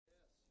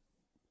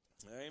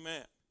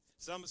Amen.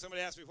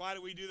 Somebody asked me, why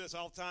do we do this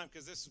all the time?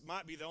 Because this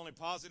might be the only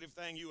positive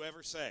thing you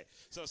ever say.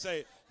 So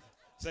say,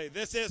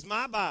 this is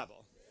my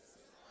Bible.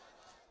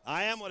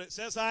 I am what it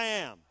says I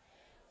am.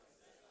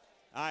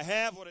 I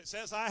have what it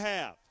says I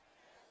have.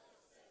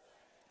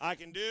 I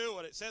can do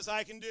what it says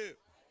I can do.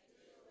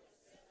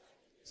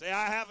 Say,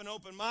 I have an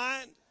open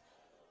mind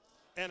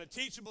and a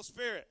teachable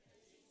spirit.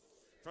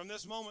 From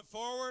this moment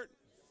forward,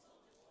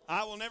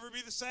 I will never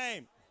be the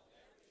same.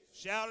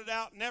 Shout it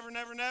out, never,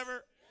 never,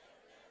 never.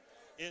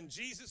 In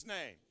Jesus'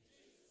 name.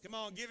 Come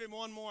on, give him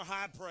one more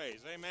high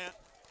praise. Amen.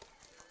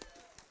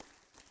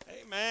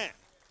 Amen.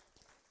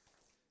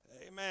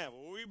 Amen.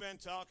 Well, we've been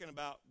talking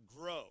about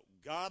grow,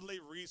 godly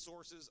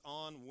resources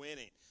on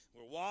winning.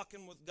 We're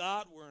walking with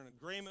God. We're in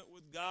agreement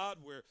with God.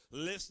 We're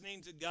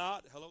listening to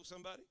God. Hello,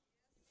 somebody?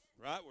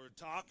 Right? We're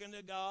talking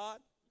to God.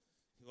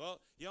 Well,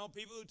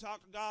 people who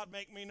talk to God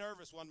make me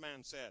nervous, one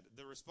man said.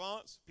 The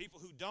response, people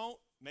who don't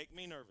make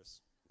me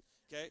nervous.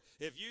 Okay?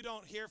 If you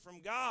don't hear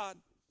from God,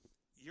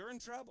 you're in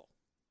trouble.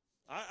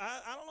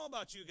 I don't know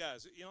about you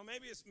guys.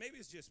 Maybe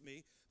it's just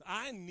me. But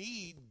I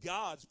need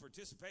God's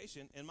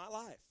participation in my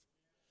life.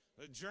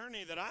 The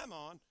journey that I'm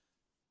on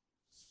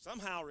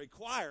somehow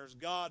requires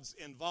God's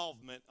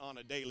involvement on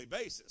a daily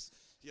basis.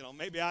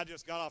 Maybe I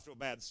just got off to a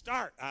bad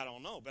start. I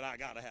don't know, but I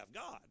got to have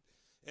God.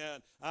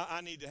 And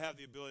I need to have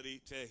the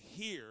ability to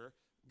hear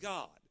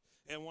God.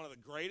 And one of the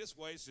greatest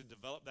ways to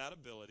develop that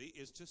ability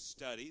is to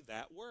study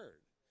that word,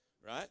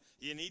 right?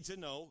 You need to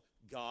know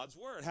God's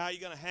word. How are you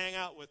going to hang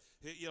out with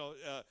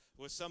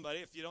somebody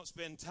if you don't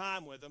spend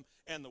time with them?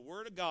 And the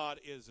word of God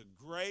is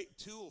a great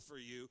tool for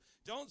you.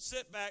 Don't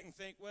sit back and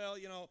think, well,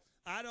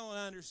 I don't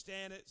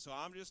understand it, so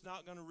I'm just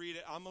not going to read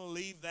it. I'm going to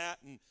leave that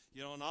and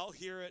I'll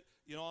hear it,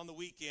 on the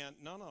weekend.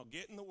 No,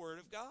 get in the word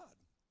of God.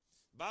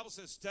 The Bible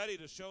says, study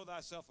to show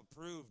thyself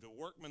approved, a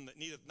workman that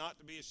needeth not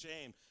to be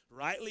ashamed,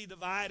 rightly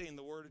dividing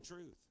the word of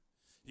truth.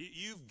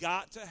 You've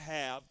got to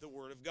have the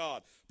word of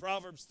God.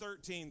 Proverbs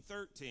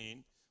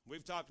 13:13.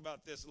 We've talked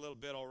about this a little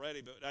bit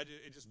already, but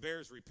it just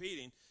bears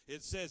repeating.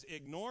 It says,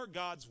 ignore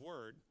God's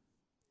word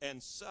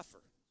and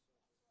suffer.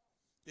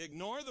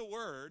 Ignore the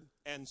word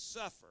and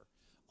suffer.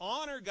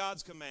 Honor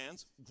God's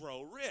commands,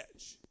 grow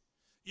rich.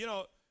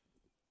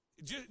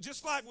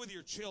 Just like with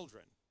your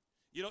children,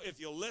 if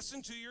you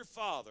listen to your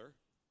father,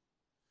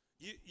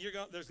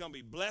 there's going to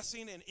be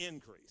blessing and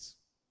increase.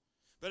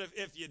 But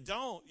if you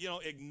don't,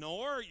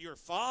 ignore your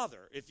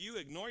father. If you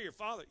ignore your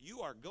father,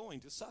 you are going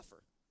to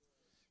suffer.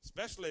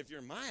 Especially if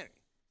you're mine.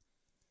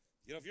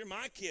 If you're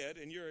my kid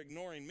and you're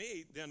ignoring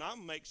me, then I'll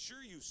make sure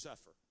you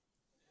suffer.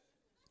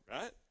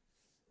 Right?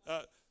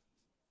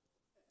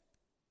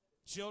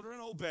 Children,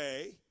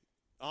 obey.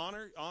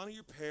 Honor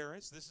your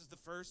parents. This is the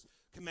first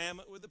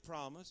commandment with the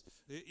promise,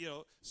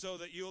 so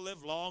that you'll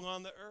live long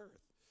on the earth.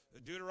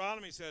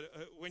 Deuteronomy said,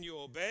 when you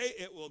obey,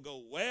 it will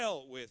go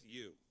well with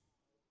you.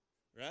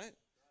 Right?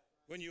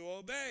 When you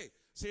obey.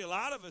 See, a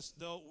lot of us,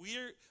 though,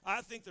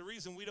 I think the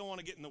reason we don't want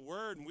to get in the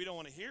Word and we don't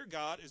want to hear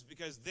God is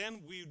because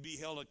then we would be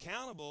held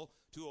accountable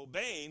to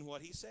obeying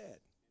what He said.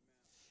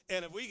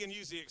 And if we can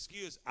use the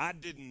excuse, I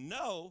didn't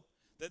know,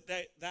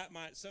 that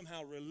might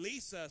somehow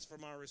release us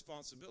from our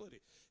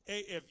responsibility.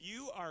 Hey, if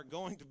you are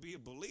going to be a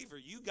believer,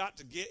 you got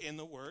to get in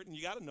the Word and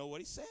you got to know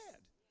what He said.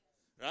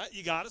 Right?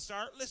 You got to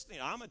start listening.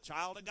 I'm a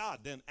child of God.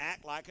 Then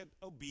act like an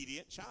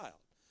obedient child.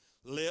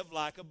 Live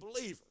like a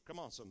believer. Come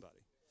on, somebody.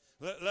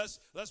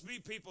 Let's be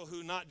people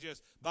who not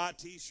just buy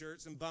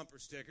T-shirts and bumper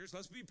stickers.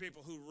 Let's be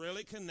people who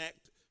really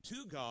connect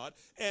to God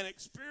and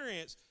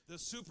experience the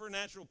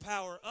supernatural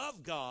power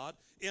of God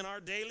in our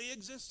daily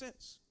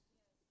existence.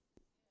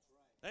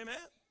 Amen?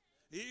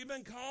 You've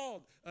been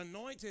called,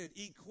 anointed,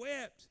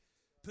 equipped,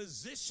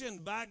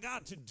 positioned by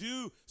God to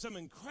do some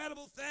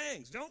incredible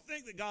things. Don't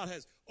think that God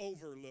has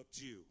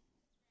overlooked you.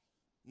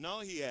 No,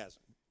 He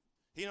hasn't.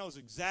 He knows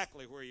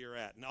exactly where you're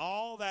at. And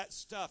all that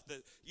stuff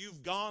that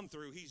you've gone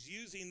through, He's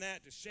using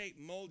that to shape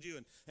and mold you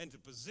and to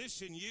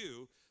position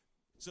you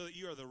so that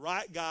you are the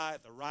right guy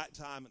at the right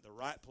time at the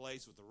right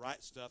place with the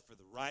right stuff for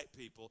the right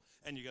people,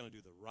 and you're going to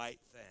do the right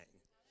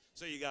thing.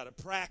 So you got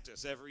to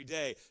practice every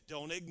day.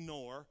 Don't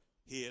ignore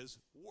His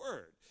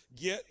word.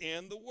 Get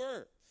in the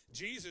word.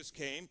 Jesus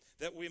came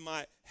that we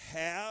might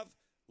have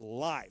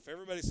life.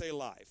 Everybody say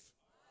life.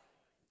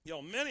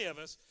 Many of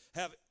us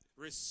have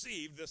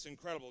received this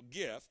incredible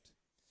gift,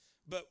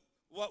 but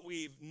what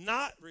we've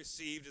not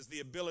received is the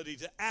ability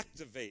to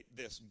activate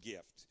this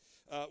gift.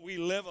 We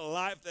live a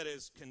life that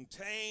is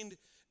contained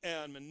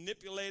and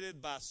manipulated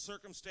by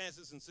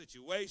circumstances and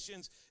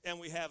situations,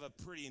 and we have a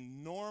pretty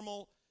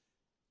normal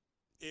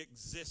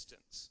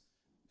existence.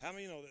 How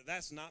many know that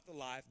that's not the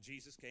life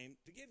Jesus came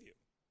to give you?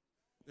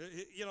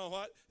 You know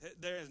what?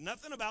 There is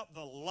nothing about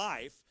the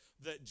life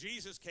that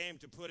Jesus came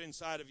to put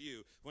inside of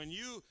you. When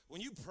you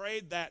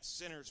prayed that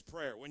sinner's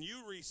prayer, when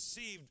you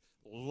received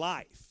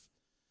life,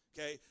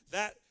 okay,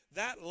 that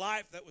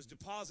life that was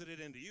deposited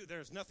into you,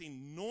 there's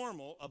nothing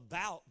normal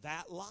about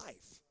that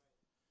life.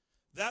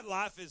 That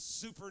life is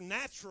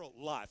supernatural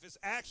life. It's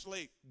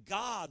actually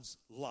God's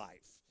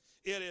life.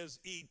 It is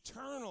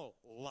eternal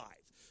life.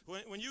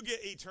 When you you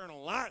get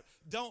eternal life,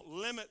 don't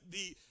limit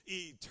the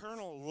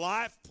eternal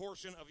life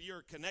portion of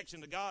your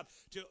connection to God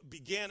to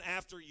begin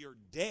after you're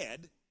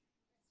dead.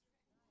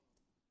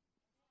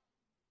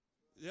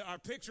 Our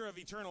picture of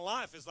eternal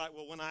life is like,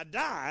 well, when I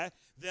die,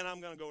 then I'm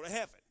going to go to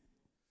heaven.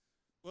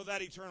 Well,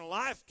 that eternal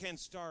life can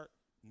start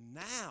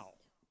now.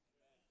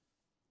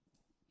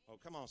 Oh,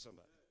 come on,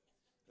 somebody.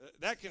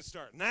 That can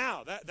start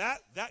now.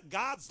 That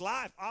God's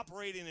life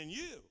operating in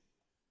you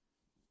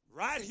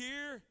right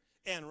here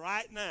and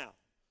right now.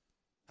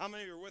 How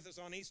many are with us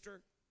on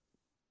Easter?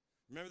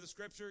 Remember the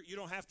scripture? You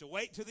don't have to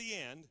wait to the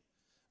end.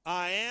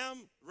 I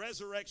am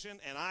resurrection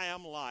and I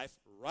am life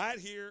right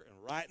here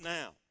and right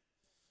now.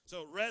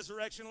 So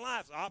resurrection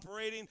life is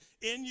operating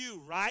in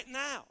you right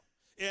now.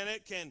 And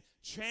it can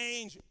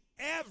change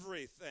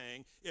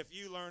everything if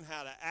you learn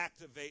how to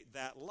activate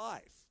that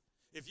life.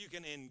 If you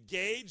can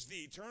engage the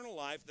eternal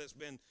life that's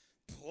been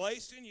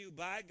placed in you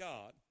by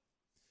God.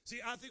 See,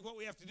 I think what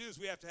we have to do is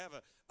we have to have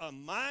a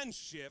mind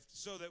shift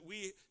so that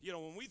we,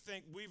 when we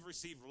think we've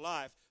received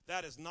life,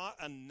 that is not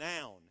a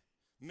noun.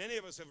 Many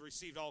of us have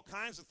received all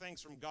kinds of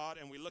things from God,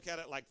 and we look at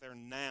it like they're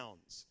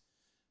nouns.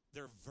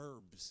 They're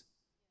verbs.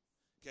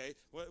 Okay?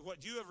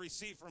 What you have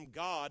received from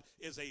God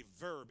is a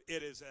verb.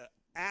 It is an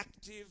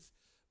active,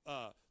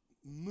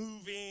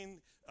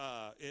 moving,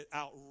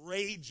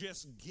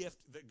 outrageous gift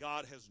that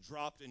God has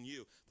dropped in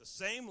you. The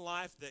same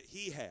life that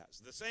he has,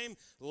 the same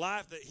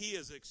life that he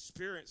is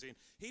experiencing,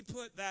 he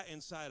put that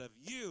inside of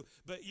you,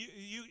 but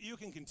you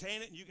can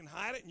contain it and you can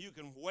hide it and you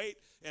can wait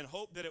and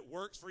hope that it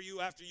works for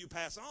you after you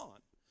pass on.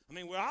 I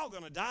mean, we're all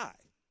going to die.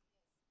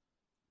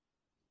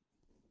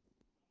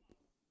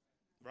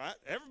 Right?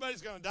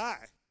 Everybody's going to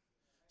die.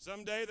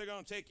 Someday they're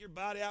going to take your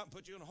body out and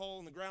put you in a hole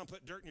in the ground,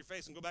 put dirt in your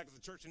face, and go back to the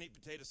church and eat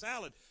potato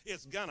salad.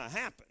 It's going to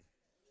happen.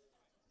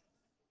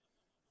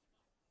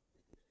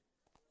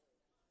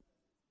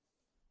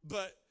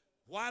 But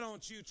why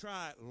don't you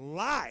try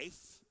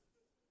life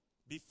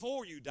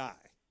before you die?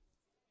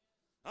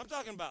 I'm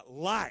talking about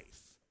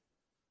life.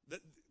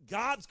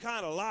 God's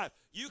kind of life.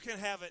 You can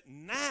have it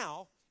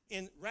now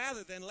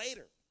rather than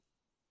later.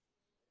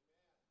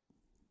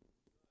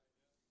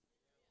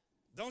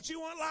 Don't you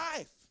want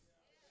life?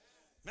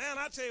 Man,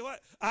 I tell you what,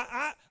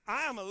 I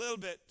am a little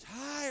bit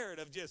tired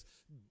of just,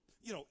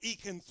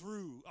 eking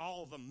through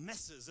all the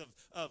messes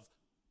of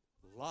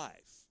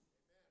life.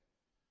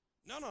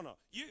 No.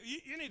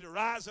 You need to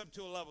rise up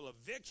to a level of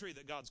victory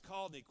that God's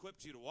called and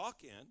equipped you to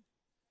walk in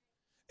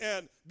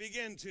and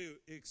begin to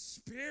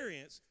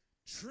experience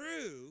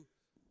true,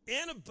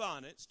 in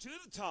abundance, to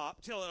the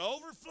top, till it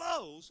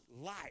overflows,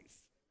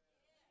 life.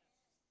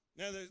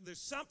 Now, there's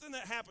something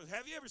that happens.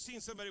 Have you ever seen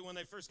somebody when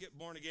they first get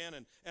born again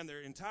and their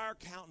entire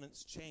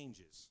countenance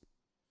changes?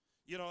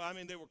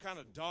 They were kind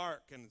of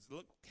dark and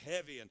looked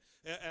heavy,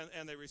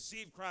 and they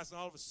received Christ, and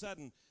all of a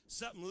sudden,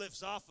 something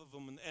lifts off of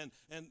them,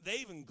 and they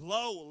even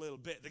glow a little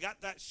bit. They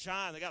got that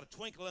shine. They got a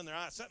twinkle in their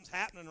eye. Something's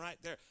happening right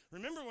there.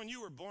 Remember when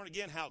you were born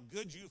again, how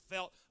good you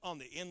felt on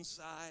the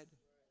inside?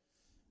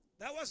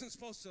 That wasn't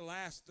supposed to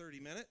last 30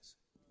 minutes.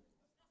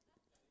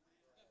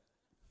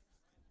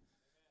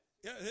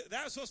 Yeah,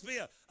 that was supposed to be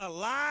a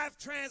life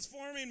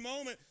transforming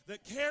moment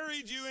that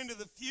carried you into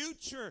the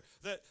future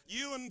that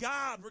you and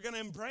God were going to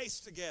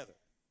embrace together.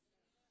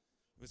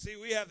 But see,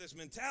 we have this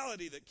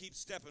mentality that keeps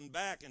stepping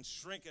back and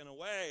shrinking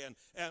away,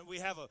 and we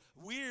have a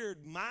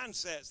weird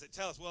mindsets that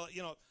tell us, well,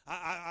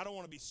 I don't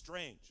want to be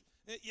strange.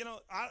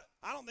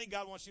 I don't think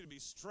God wants you to be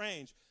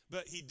strange,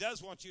 but he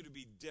does want you to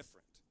be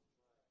different.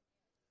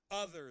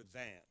 Other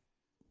than.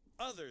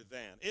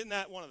 Isn't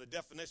that one of the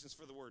definitions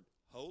for the word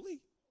holy?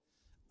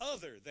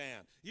 Other than.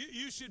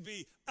 You should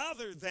be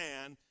other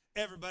than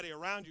everybody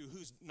around you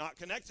who's not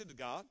connected to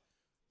God.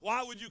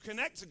 Why would you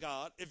connect to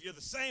God if you're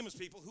the same as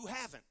people who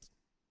haven't?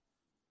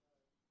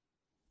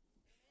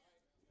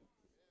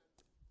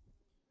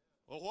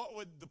 Well, what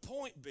would the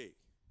point be?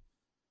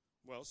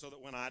 Well, so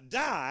that when I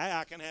die,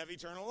 I can have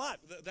eternal life.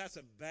 That's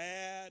a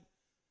bad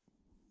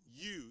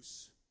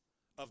use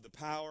of the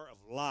power of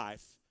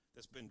life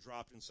that's been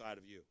dropped inside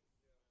of you.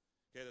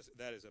 Okay,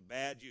 that is a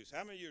bad use.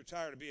 How many of you are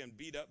tired of being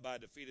beat up by a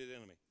defeated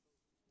enemy?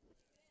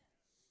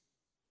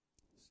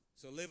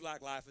 So live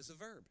like life is a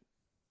verb.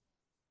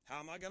 How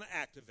am I going to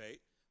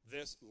activate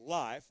this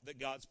life that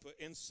God's put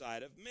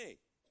inside of me?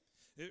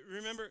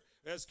 Remember,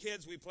 as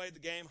kids, we played the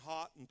game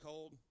hot and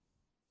cold.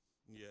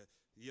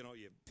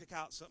 You pick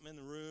out something in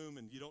the room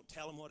and you don't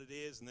tell them what it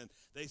is, and then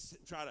they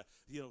try to,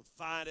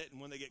 find it, and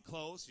when they get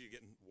close, you're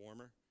getting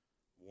warmer,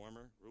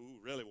 ooh,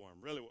 really warm,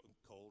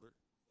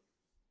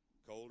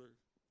 colder,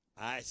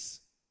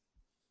 ice.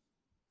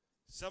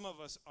 Some of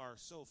us are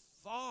so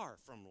far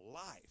from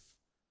life,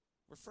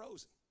 we're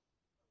frozen.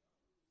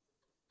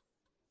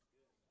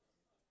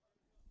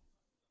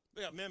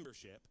 We got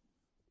membership.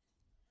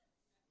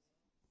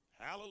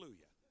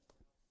 Hallelujah.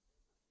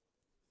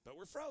 But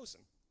we're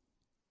frozen.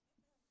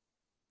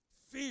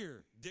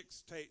 Fear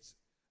dictates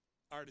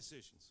our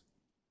decisions.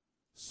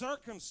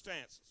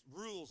 Circumstances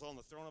rules on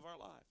the throne of our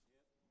life.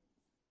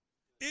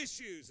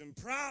 Issues and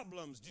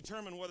problems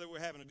determine whether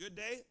we're having a good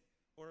day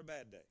or a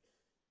bad day.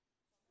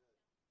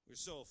 We're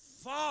so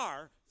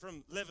far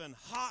from living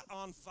hot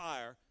on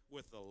fire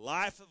with the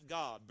life of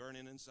God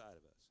burning inside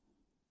of us.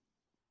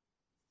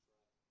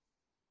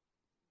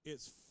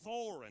 It's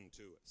foreign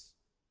to us.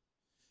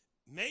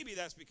 Maybe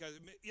that's because,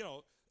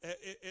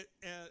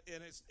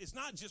 and it's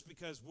not just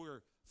because we're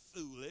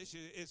foolish.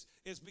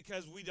 It's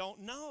because we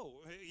don't know.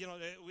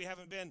 We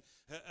haven't been,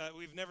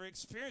 we've never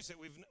experienced it.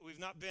 We've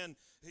not been,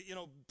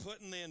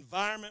 put in the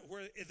environment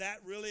where that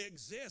really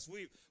exists.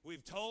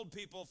 We've told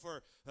people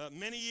for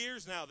many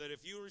years now that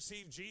if you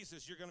receive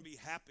Jesus, you're going to be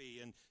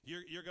happy and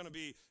you're going to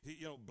be,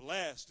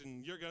 blessed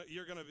and you're going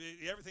to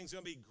be, everything's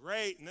going to be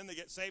great. And then they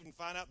get saved and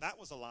find out that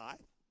was a lie.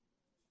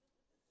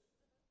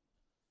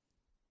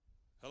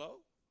 Hello?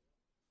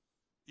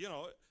 Do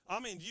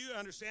you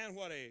understand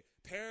what a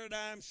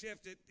paradigm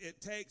shift it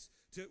takes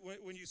to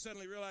when you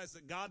suddenly realize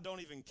that God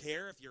don't even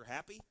care if you're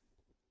happy?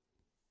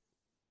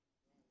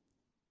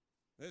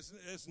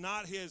 It's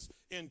not his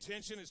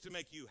intention is to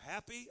make you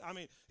happy.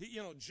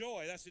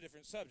 Joy, that's a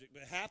different subject.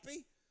 But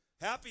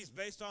happy is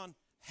based on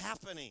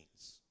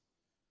happenings.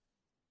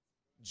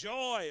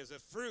 Joy is a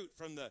fruit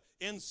from the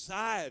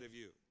inside of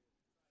you.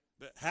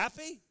 But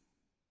happy?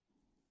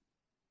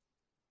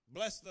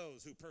 Bless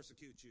those who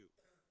persecute you.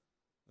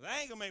 That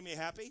ain't going to make me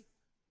happy.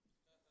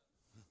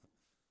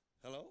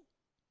 Hello?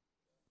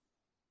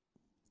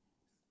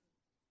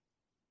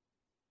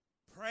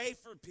 Pray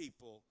for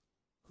people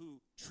who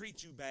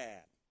treat you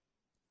bad.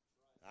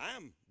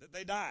 That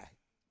they die.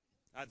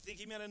 I think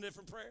he meant a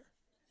different prayer.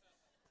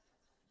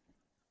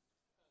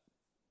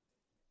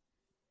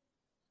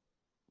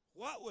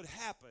 What would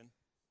happen,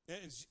 and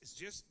it's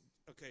just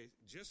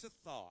a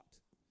thought,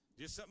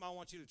 just something I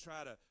want you to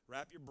try to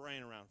wrap your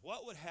brain around.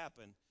 What would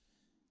happen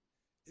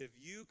if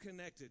you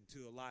connected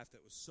to a life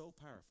that was so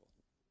powerful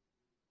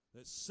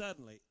that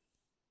suddenly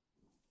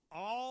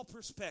all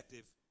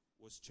perspective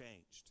was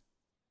changed?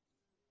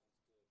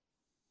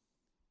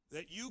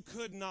 That you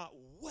could not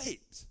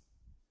wait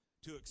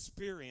to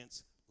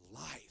experience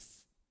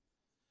life.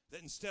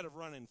 That instead of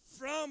running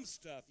from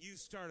stuff, you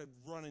started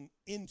running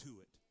into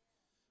it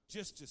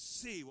just to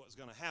see what was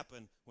going to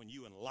happen when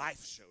you and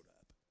life showed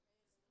up.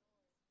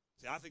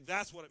 See, I think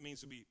that's what it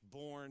means to be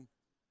born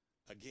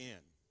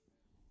again.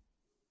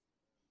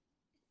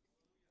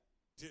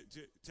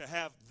 To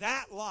have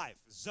that life,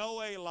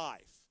 Zoe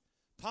life,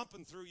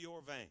 pumping through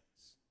your veins.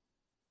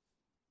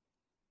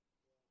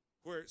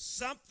 Where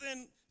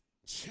something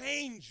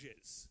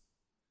changes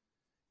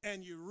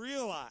and you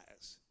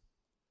realize,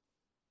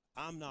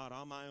 I'm not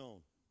on my own.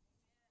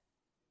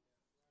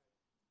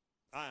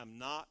 I am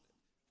not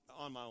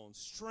on my own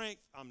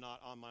strength. I'm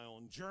not on my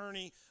own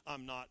journey.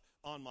 I'm not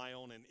on my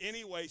own in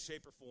any way,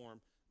 shape, or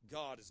form.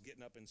 God is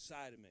getting up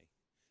inside of me.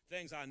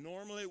 Things I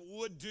normally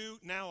would do,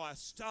 now I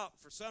stop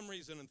for some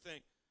reason and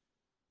think,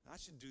 I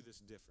should do this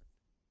different.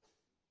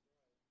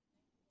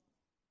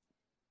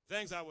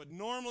 Things I would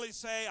normally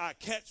say, I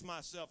catch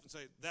myself and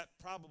say, that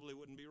probably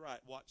wouldn't be right.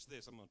 Watch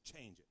this, I'm going to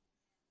change it.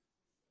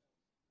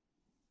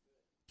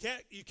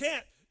 You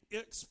can't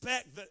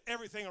expect that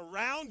everything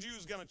around you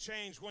is going to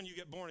change when you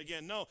get born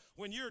again. No,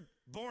 when you're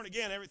born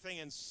again, everything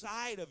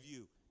inside of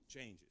you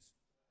changes.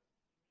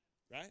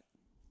 Right?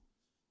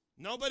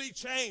 Nobody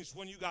changed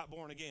when you got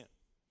born again.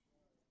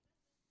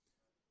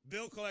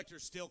 Bill collector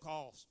still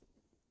calls.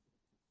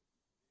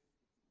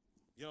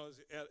 And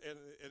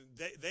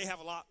they have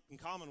a lot in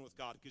common with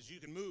God because you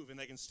can move and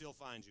they can still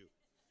find you.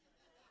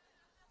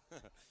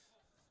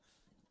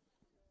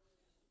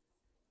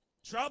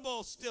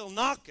 Trouble's still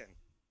knocking.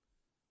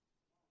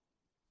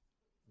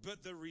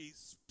 But the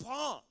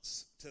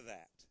response to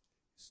that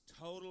is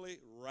totally,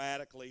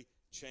 radically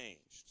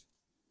changed.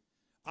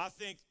 I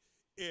think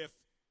if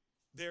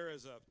there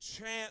is a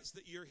chance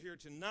that you're here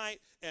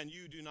tonight and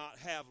you do not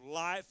have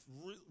life,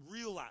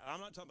 real life. I'm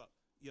not talking about,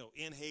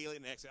 inhaling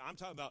and exhaling. I'm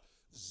talking about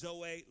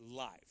Zoe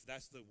life.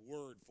 That's the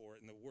word for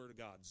it in the Word of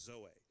God,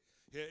 Zoe.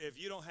 If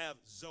you don't have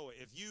Zoe,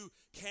 if you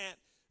can't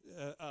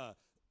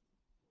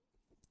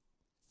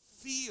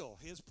feel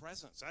his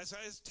presence,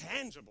 it's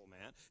tangible,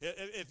 man.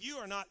 If you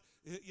are not,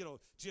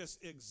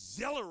 just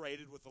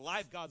exhilarated with the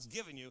life God's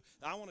given you,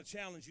 I want to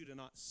challenge you to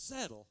not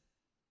settle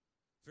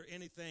for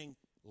anything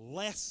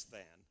less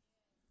than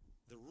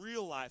the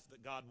real life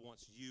that God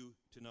wants you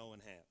to know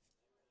and have.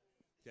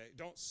 Okay?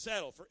 Don't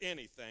settle for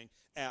anything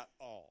at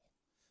all.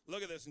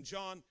 Look at this in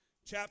John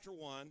chapter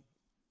 1.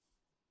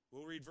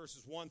 We'll read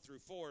verses 1 through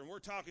 4. And we're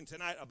talking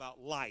tonight about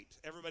light.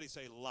 Everybody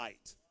say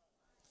light.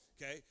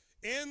 Okay?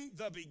 In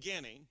the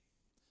beginning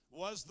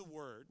was the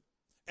Word,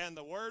 and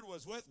the Word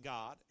was with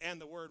God,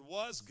 and the Word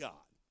was God.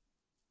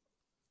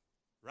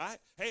 Right?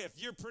 Hey,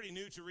 if you're pretty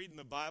new to reading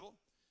the Bible,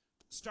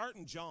 start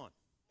in John.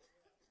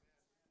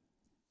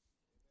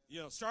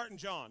 Start in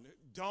John.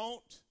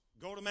 Don't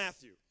go to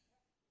Matthew.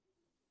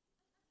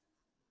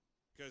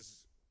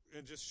 Because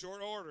in just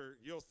short order,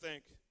 you'll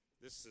think,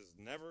 this is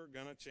never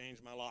going to change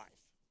my life.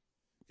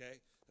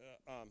 Okay?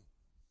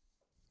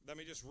 Let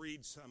me just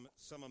read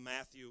some of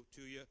Matthew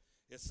to you.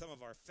 It's some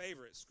of our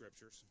favorite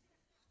scriptures.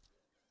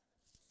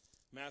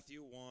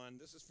 Matthew 1.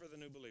 This is for the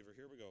new believer.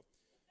 Here we go.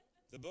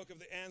 The book of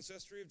the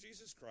ancestry of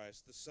Jesus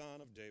Christ, the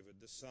son of David,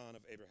 the son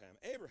of Abraham.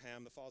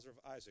 Abraham, the father of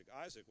Isaac.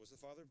 Isaac was the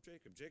father of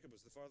Jacob. Jacob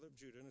was the father of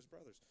Judah and his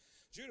brothers.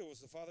 Judah was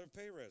the father of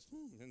Perez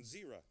and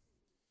Zerah.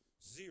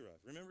 Zerah.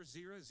 Remember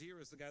Zerah? Zerah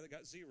is the guy that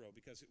got zero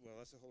because,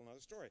 well, that's a whole other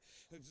story.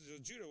 So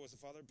Judah was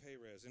the father of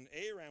Perez. And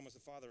Aram was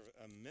the father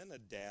of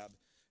Amminadab.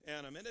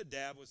 And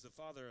Amminadab was the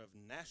father of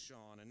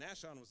Nahshon. And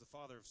Nahshon was the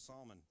father of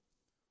Salmon.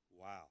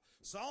 Wow.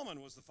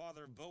 Solomon was the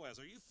father of Boaz.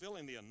 Are you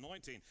feeling the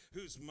anointing?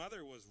 Whose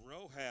mother was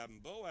Rahab,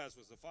 and Boaz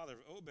was the father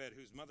of Obed,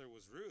 whose mother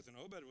was Ruth, and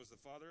Obed was the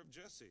father of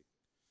Jesse.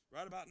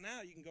 Right about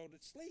now, you can go to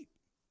sleep.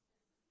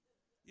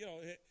 You know,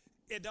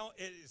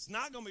 it's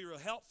not going to be real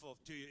helpful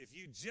to you if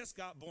you just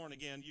got born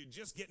again, you're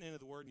just getting into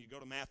the Word, and you go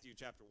to Matthew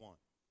chapter 1.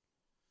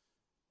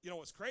 You know,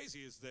 what's crazy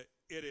is that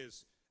it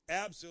is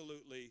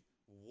absolutely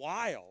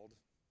wild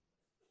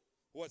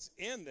what's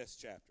in this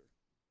chapter.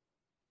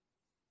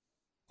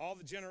 All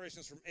the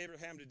generations from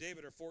Abraham to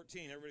David are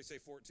 14. Everybody say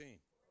 14.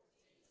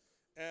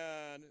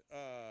 And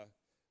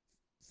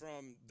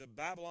from the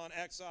Babylon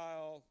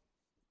exile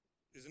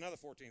is another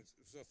 14.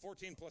 So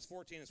 14 plus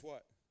 14 is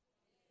what?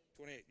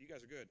 28. You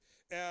guys are good.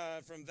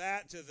 From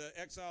that to the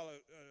exile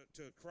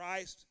to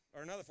Christ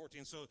are another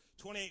 14. So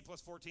 28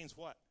 plus 14 is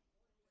what?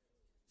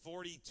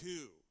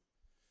 42.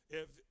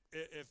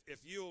 If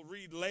you'll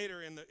read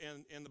later in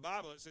the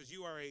Bible, it says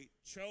you are a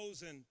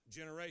chosen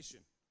generation.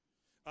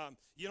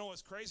 You know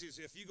what's crazy is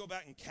if you go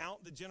back and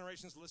count the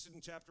generations listed in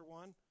chapter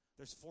 1,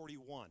 there's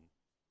 41.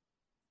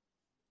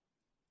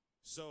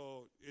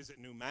 So is it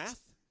new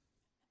math?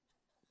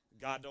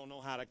 God don't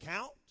know how to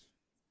count?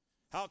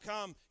 How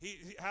come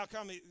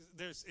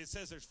it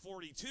says there's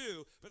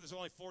 42, but there's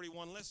only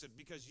 41 listed?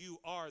 Because you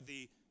are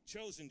the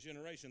chosen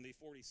generation, the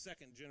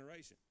 42nd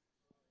generation.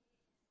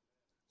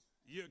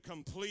 You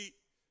complete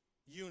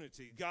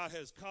unity. God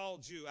has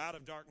called you out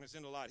of darkness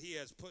into light. He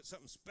has put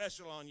something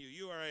special on you.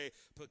 You are a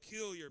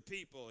peculiar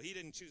people. He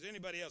didn't choose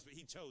anybody else, but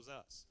he chose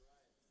us.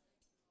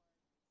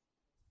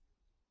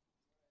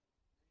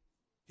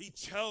 He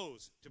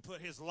chose to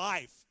put his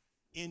life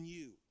in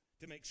you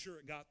to make sure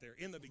it got there.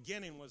 In the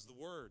beginning was the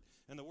Word,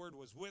 and the Word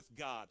was with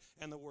God,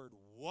 and the Word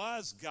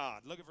was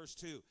God. Look at verse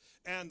 2.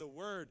 And the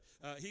Word,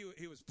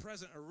 he was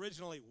present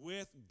originally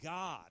with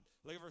God.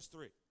 Look at verse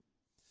 3.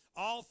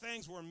 All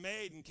things were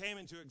made and came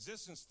into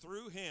existence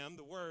through him,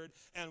 the Word,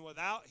 and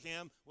without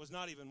him was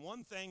not even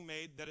one thing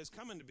made that has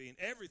come into being.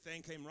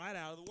 Everything came right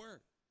out of the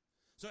Word.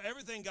 So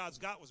everything God's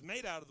got was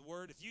made out of the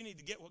Word. If you need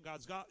to get what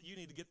God's got, you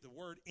need to get the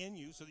Word in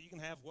you so that you can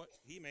have what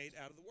he made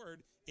out of the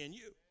Word in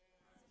you.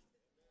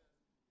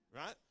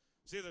 Right?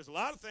 See, there's a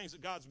lot of things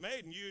that God's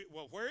made, and you,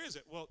 well, where is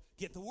it? Well,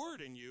 get the Word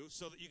in you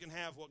so that you can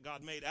have what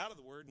God made out of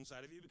the Word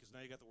inside of you, because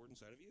now you got the Word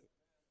inside of you.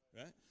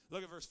 Right?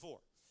 Look at verse 4.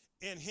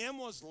 In him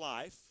was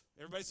life.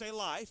 Everybody say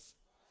life.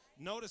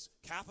 Notice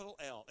capital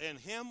L. In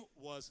him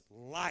was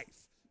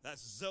life.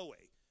 That's Zoe.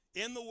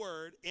 In the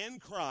Word, in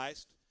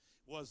Christ,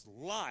 was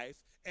life,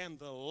 and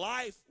the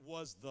life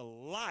was the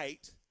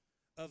light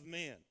of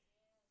men.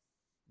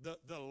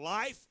 The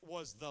life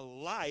was the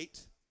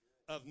light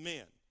of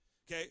men.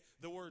 Okay?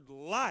 The word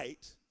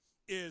light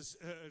is,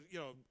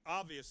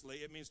 obviously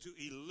it means to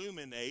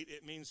illuminate.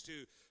 It means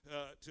to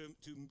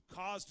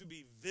cause to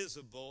be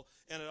visible,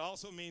 and it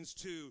also means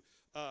to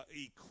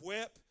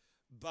equip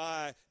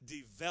by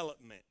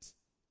development.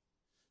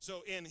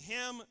 So in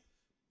him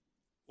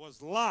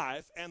was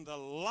life, and the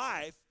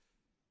life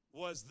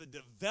was the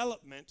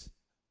development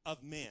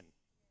of men.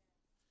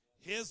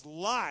 His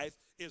life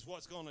is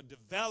what's going to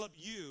develop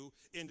you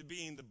into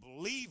being the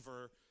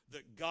believer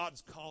that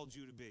God's called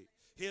you to be.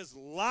 His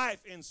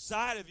life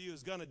inside of you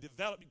is going to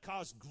develop,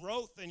 cause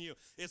growth in you.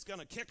 It's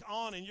going to kick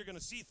on, and you're going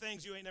to see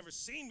things you ain't never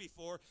seen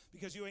before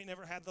because you ain't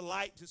never had the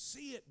light to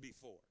see it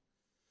before.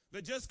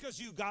 But just because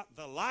you got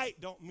the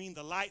light don't mean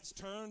the light's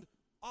turned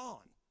on.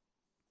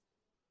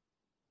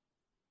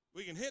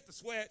 We can hit the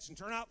switch and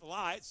turn out the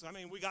lights. I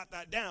mean, we got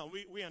that down.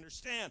 We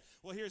understand.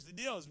 Well, here's the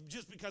deal. Is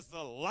just because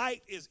the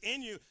light is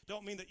in you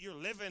don't mean that you're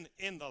living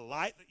in the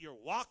light, that you're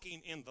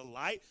walking in the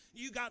light.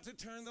 You got to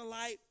turn the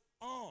light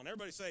on.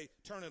 Everybody say,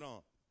 turn it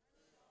on.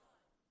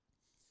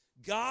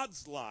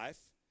 God's life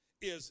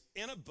is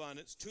in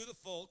abundance to the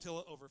full till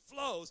it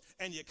overflows,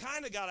 and you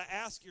kind of got to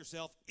ask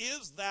yourself,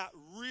 is that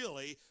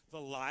really the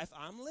life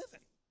I'm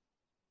living?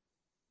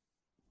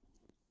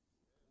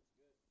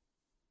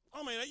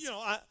 I mean,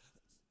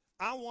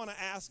 I want to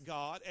ask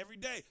God every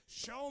day,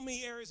 show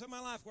me areas of my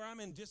life where I'm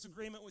in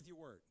disagreement with your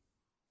word.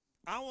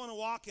 I want to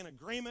walk in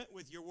agreement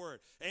with your word.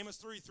 Amos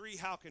 3:3,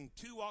 how can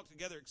two walk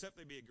together except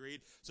they be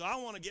agreed? So I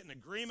want to get in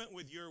agreement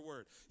with your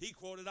word. He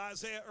quoted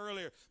Isaiah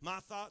earlier, my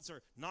thoughts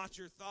are not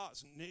your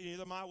thoughts,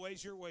 neither my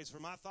ways your ways, for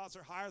my thoughts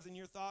are higher than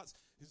your thoughts,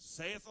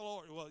 saith the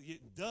Lord.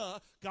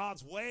 Well,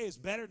 God's way is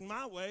better than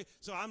my way,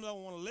 so I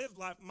don't want to live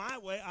life my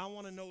way. I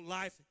want to know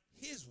life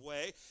his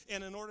way,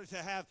 and in order to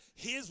have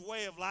his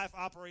way of life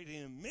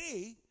operating in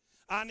me,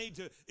 I need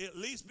to at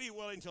least be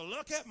willing to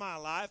look at my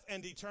life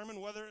and determine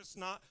whether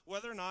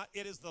or not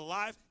it is the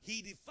life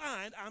he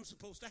defined I'm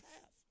supposed to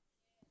have.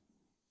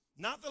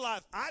 Not the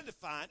life I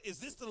defined. Is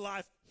this the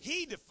life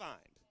he defined?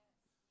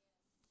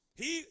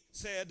 He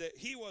said that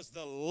he was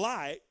the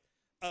light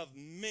of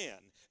men.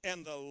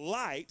 And the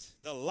life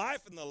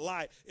and the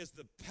light is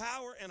the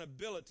power and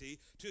ability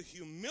to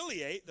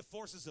humiliate the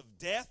forces of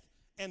death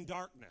and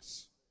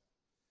darkness.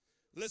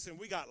 Listen,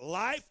 we got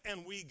life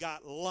and we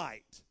got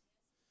light,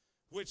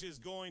 which is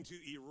going to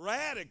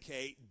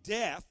eradicate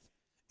death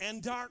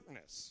and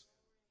darkness.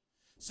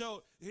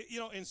 So,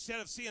 instead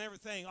of seeing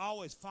everything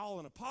always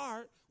falling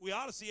apart, we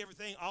ought to see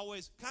everything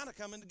always kind of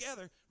coming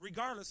together,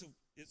 regardless of,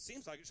 it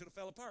seems like it should have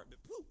fell apart,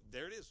 but poof,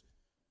 there it is.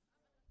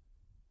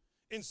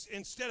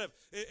 Instead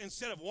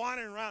of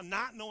wandering around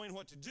not knowing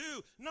what to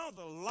do, no,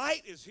 the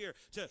light is here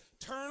to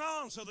turn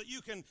on so that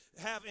you can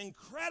have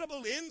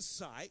incredible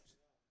insight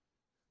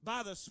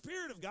by the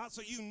Spirit of God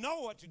so you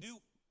know what to do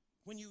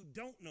when you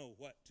don't know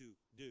what to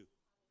do.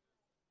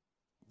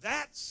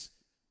 That's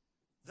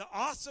the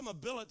awesome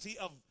ability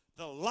of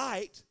the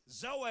light,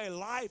 Zoe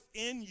life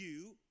in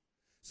you,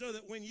 so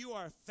that when you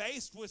are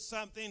faced with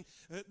something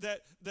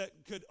that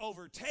could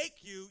overtake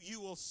you,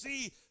 you will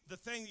see the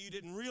thing that you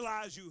didn't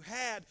realize you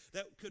had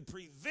that could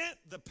prevent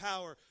the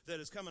power that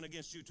is coming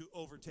against you to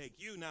overtake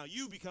you. Now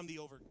you become the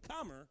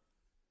overcomer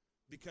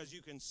because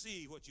you can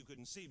see what you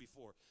couldn't see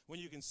before.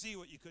 When you can see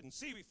what you couldn't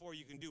see before,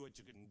 you can do what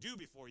you couldn't do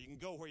before. You can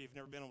go where you've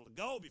never been able to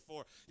go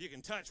before. You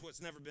can touch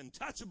what's never been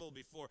touchable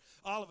before.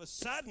 All of a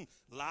sudden,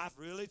 life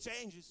really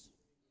changes.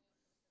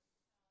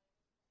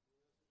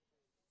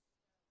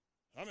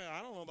 I mean,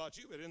 I don't know about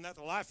you, but isn't that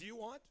the life you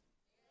want?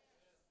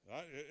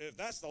 If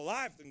that's the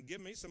life, then give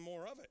me some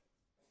more of it.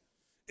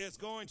 It's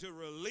going to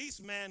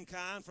release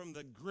mankind from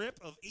the grip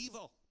of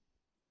evil.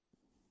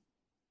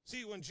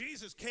 See, when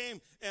Jesus came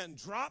and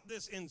dropped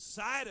this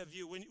inside of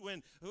you,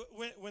 when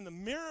the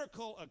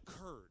miracle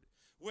occurred,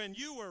 when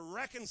you were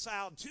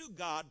reconciled to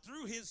God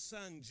through his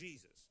son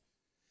Jesus,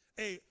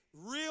 a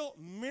real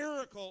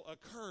miracle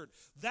occurred.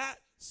 That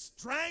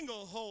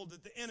stranglehold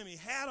that the enemy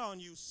had on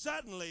you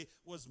suddenly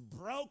was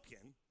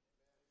broken,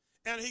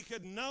 and he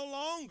could no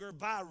longer,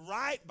 by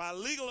right, by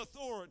legal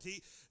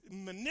authority,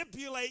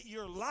 manipulate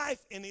your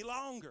life any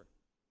longer.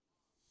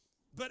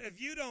 But if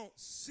you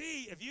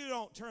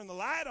don't turn the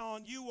light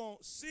on, you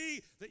won't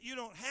see that you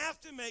don't have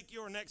to make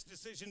your next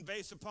decision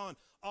based upon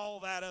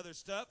all that other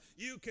stuff.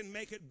 You can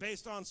make it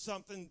based on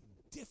something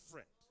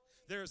different.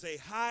 There's a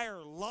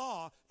higher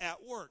law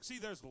at work. See,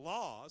 there's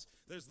laws.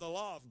 There's the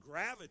law of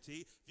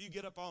gravity. If you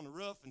get up on the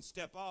roof and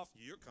step off,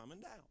 you're coming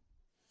down.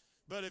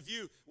 But if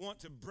you want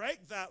to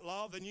break that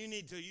law, then you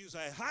need to use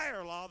a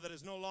higher law that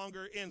is no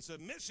longer in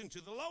submission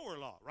to the lower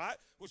law, right?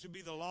 Which would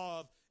be the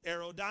law of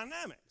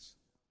aerodynamics.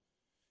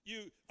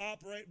 You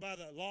operate by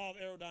the law of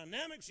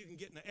aerodynamics. You can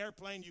get in an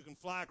airplane. You can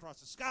fly across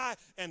the sky.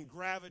 And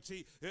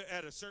gravity,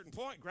 at a certain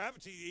point,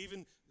 gravity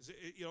even,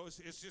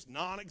 it's just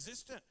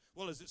non-existent.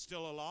 Well, is it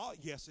still a law?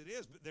 Yes, it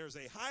is. But there's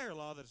a higher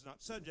law that is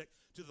not subject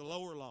to the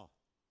lower law.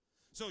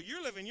 So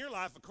you're living your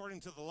life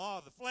according to the law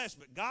of the flesh.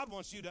 But God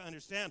wants you to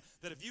understand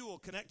that if you will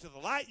connect to the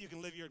light, you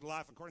can live your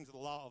life according to the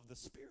law of the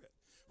Spirit,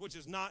 which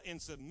is not in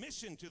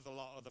submission to the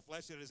law of the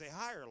flesh. It is a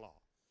higher law.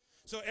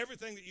 So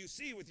everything that you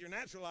see with your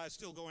natural eye is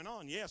still going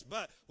on, yes,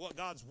 but what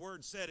God's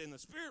word said in the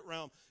spirit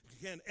realm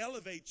can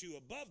elevate you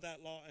above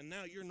that law, and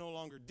now you're no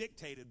longer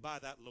dictated by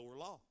that lower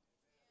law.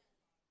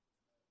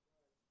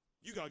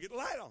 You got to get the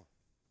light on.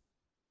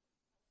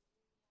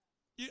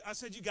 I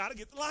said you got to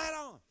get the light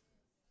on.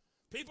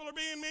 People are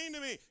being mean to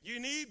me. You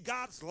need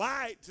God's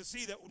light to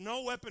see that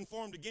no weapon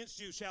formed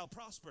against you shall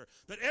prosper.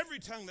 But every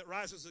tongue that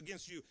rises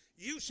against you,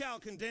 you shall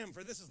condemn,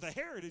 for this is the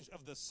heritage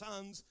of the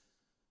sons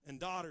and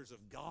daughters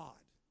of God.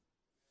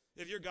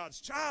 If you're God's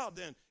child,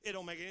 then it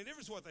don't make any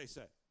difference what they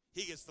say.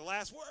 He gets the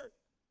last word.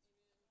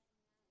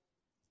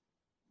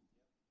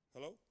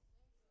 Hello?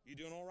 You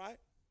doing all right?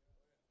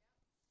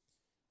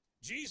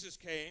 Jesus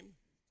came.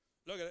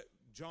 Look at it.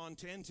 John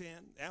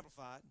 10:10,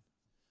 Amplified.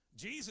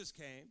 Jesus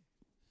came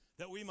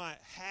that we might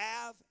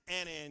have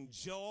and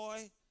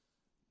enjoy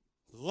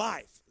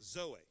life,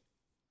 Zoe.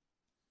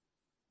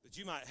 That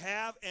you might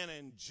have and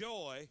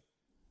enjoy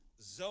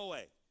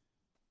Zoe.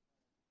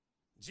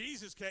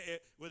 Jesus came.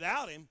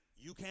 Without him,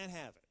 you can't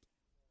have it.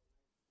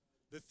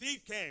 The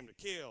thief came to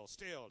kill,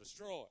 steal,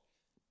 destroy.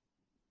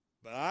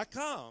 But I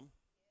come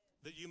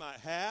that you might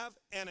have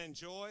and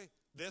enjoy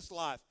this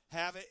life.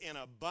 Have it in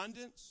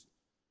abundance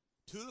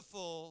to the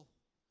full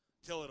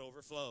till it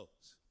overflows.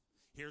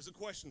 Here's a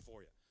question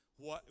for you.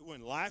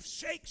 When life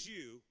shakes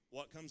you,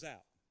 what comes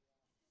out?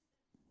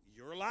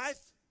 Your life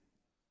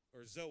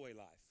or Zoe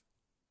life?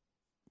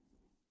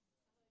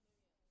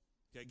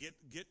 Okay,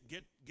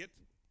 get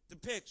the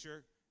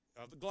picture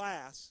of the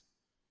glass.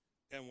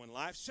 And when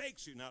life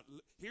shakes you, now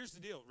here's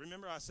the deal.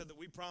 Remember I said that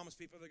we promise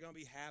people they're going to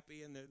be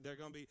happy and they're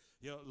going to be,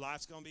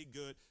 life's going to be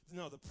good.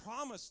 No, the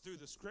promise through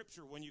the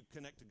scripture when you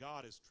connect to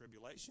God is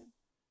tribulation,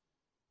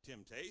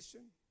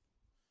 temptation,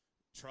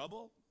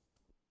 trouble.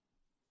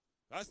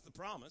 That's the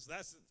promise.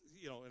 That's,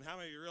 and how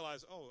many of you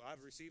realize, oh,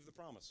 I've received the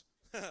promise.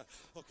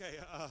 Okay.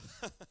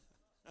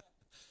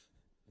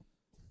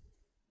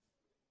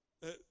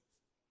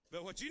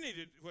 But what you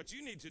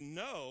need to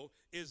know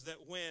is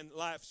that when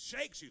life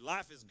shakes you,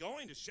 life is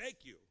going to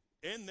shake you.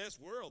 In this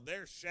world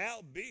there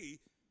shall be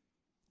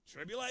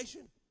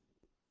tribulation.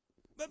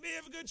 But be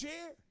of good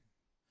cheer.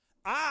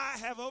 I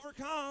have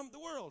overcome the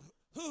world.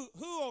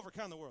 Who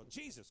overcome the world?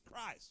 Jesus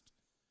Christ.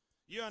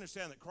 You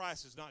understand that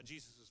Christ is not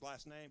Jesus'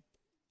 last name?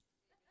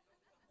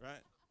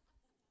 Right?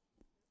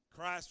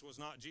 Christ was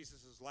not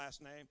Jesus'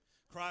 last name.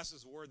 Christ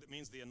is a word that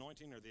means the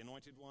anointing or the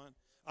anointed one.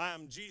 I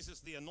am Jesus,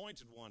 the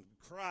anointed one.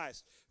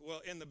 Christ.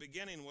 Well, in the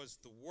beginning was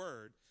the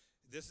Word.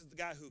 This is the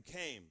guy who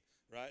came,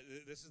 right?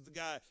 This is the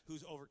guy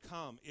who's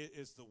overcome. It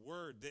is the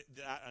Word,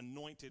 that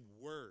anointed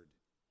Word.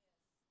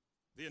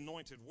 The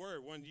anointed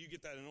Word. When you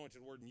get that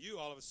anointed Word in you,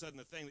 all of a sudden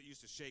the thing that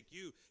used to shake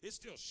you, it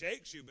still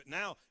shakes you, but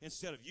now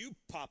instead of you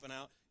popping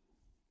out,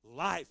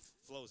 life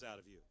flows out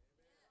of you.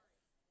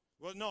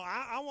 Well, no,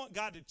 I want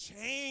God to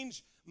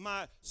change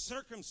my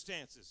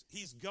circumstances.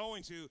 He's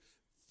going to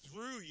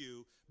through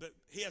you, but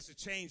he has to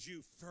change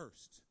you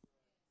first.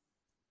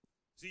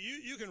 See,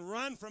 you can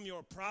run from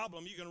your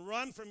problem. You can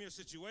run from your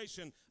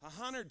situation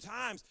 100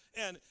 times.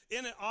 And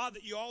isn't it odd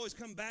that you always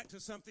come back to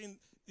something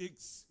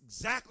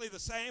exactly the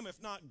same,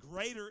 if not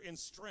greater in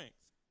strength?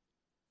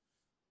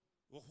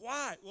 Well,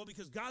 why? Well,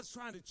 because God's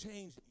trying to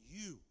change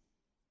you.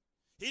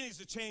 He needs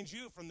to change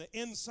you from the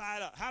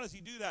inside out. How does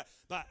he do that?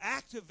 By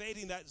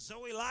activating that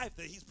Zoe life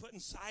that he's put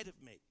inside of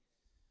me.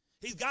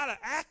 He's got to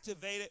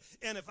activate it.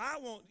 And if I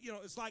won't,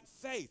 it's like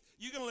faith.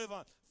 You're going to live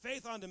on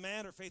faith on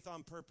demand or faith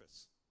on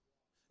purpose.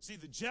 See,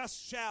 the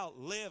just shall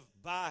live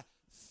by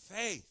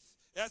faith.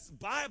 That's the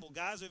Bible,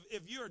 guys.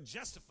 If you are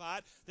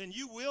justified, then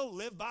you will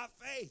live by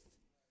faith.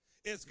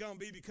 It's going to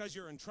be because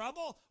you're in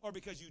trouble or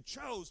because you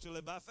chose to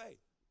live by faith.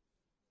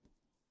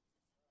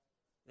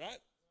 Right?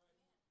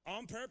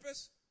 On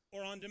purpose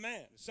or on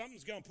demand. If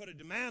something's going to put a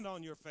demand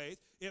on your faith,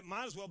 it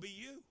might as well be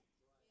you.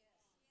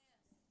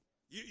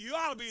 You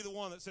ought to be the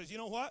one that says, you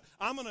know what?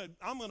 I'm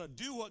gonna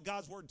do what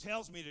God's word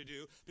tells me to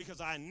do, because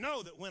I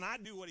know that when I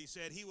do what he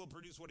said, he will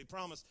produce what he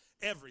promised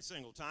every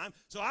single time.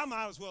 So I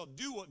might as well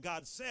do what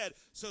God said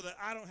so that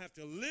I don't have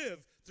to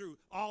live through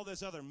all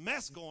this other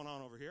mess going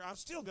on over here. I'm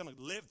still going to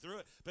live through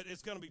it, but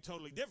it's going to be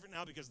totally different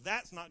now, because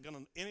that's not going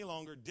to any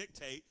longer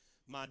dictate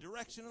my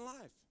direction in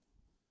life.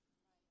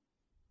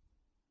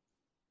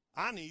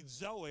 I need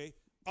Zoe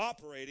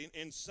operating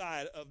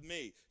inside of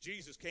me.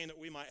 Jesus came that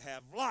we might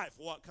have life.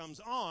 What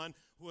comes on,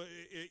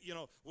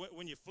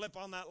 when you flip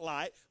on that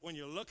light, when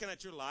you're looking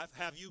at your life,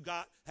 have you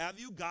got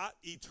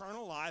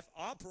eternal life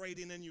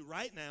operating in you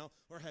right now,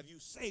 or have you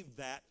saved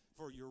that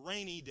for your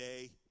rainy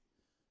day,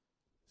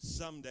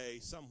 someday,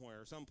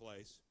 somewhere,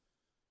 someplace,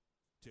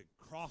 to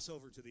cross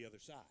over to the other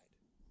side?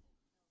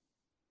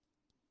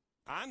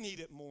 I need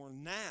it more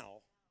now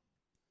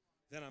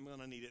than I'm going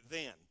to need it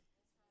then.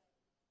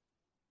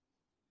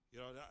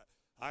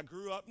 I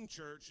grew up in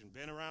church and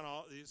been around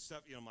all this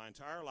stuff, my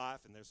entire life,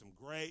 and there's some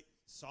great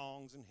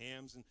songs and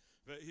hymns.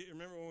 But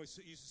remember when we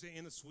used to sing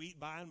 "In the Sweet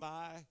By and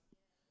By"?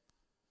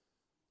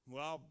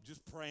 Well,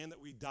 just praying that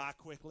we die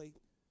quickly,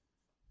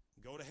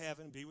 go to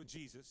heaven, be with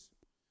Jesus.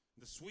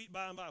 The sweet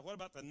by and by. What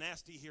about the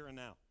nasty here and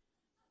now?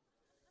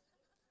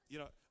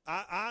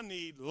 I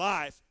need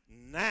life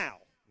now,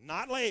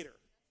 not later.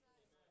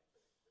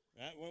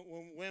 Right?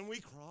 When we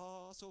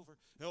cross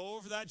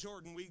over that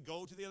Jordan, we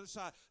go to the other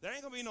side. There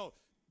ain't going to be no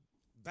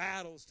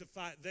battles to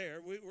fight there.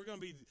 We're going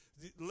to be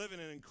living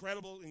in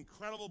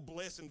incredible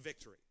bliss and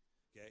victory.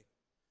 Okay?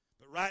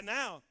 But right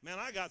now, man,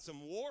 I got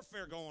some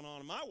warfare going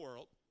on in my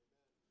world.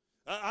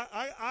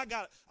 I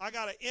got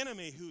an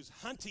enemy who's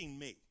hunting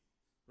me,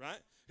 right?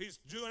 He's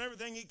doing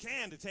everything he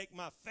can to take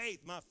my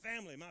faith, my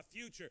family, my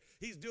future.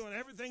 He's doing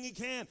everything he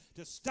can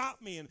to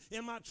stop me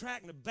in my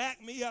track and to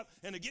back me up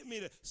and to get me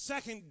to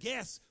second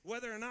guess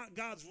whether or not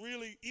God's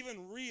really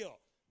even real.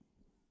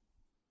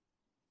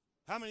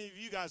 How many of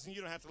you guys, and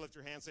you don't have to lift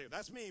your hand and say,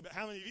 that's me, but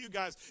how many of you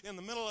guys in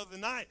the middle of the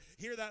night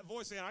hear that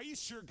voice saying, are you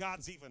sure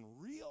God's even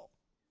real?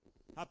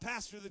 I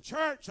pastor the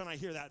church and I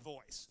hear that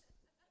voice.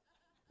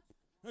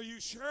 Are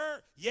you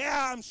sure?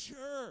 Yeah, I'm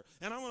sure.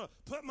 And I'm going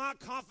to put my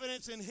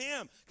confidence in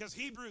him, because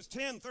Hebrews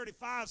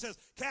 10:35 says,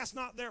 cast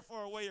not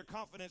therefore away your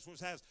confidence,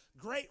 which has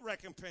great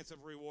recompense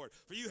of reward.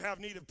 For you have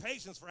need of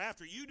patience, for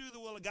after you do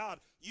the will of God,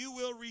 you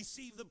will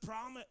receive the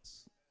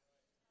promise.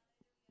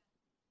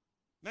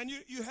 Man,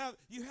 you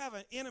have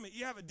an enemy.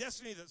 You have a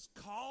destiny that's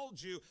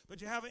called you,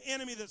 but you have an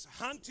enemy that's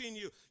hunting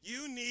you.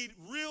 You need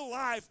real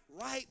life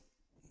right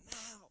now.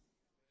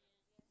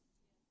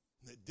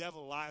 The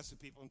devil lies to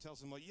people and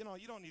tells them, well, you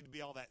don't need to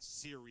be all that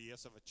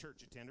serious of a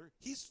church attender.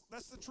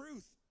 That's the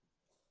truth.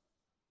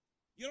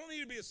 You don't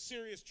need to be a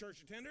serious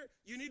church attender.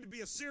 You need to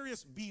be a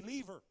serious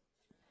believer.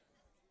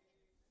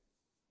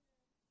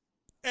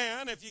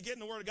 And if you get in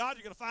the Word of God,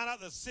 you're going to find out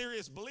that a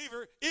serious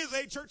believer is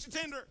a church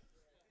attender.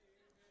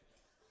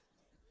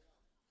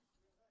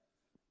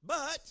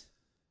 But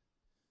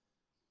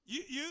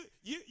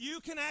you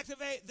can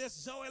activate this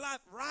Zoe life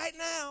right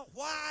now.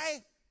 Why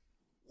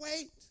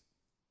wait?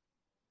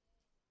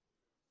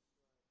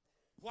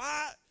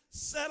 Why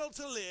settle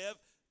to live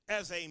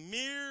as a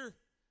mere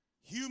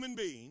human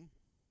being,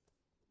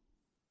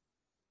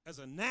 as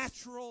a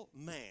natural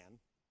man,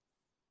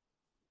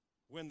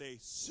 when the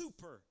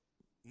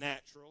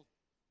supernatural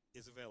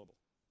is available.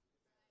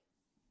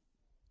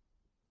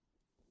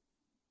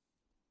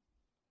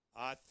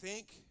 I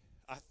think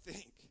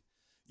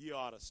you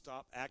ought to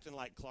stop acting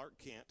like Clark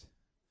Kent.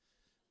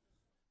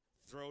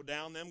 Throw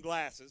down them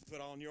glasses,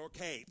 put on your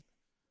cape,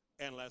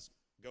 and let's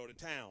go to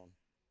town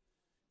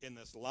in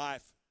this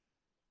life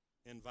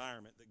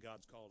environment that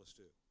God's called us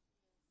to.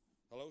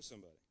 Hello,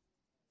 somebody.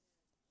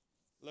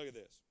 Look at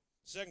this.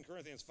 2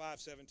 Corinthians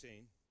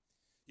 5:17.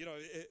 You know,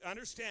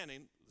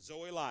 understanding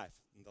Zoe life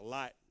and the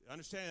light,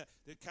 understanding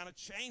that it kind of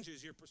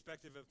changes your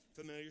perspective of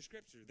familiar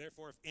scripture.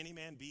 Therefore, if any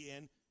man be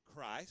in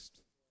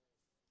Christ,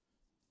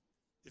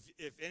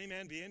 if any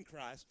man be in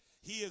Christ,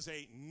 he is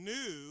a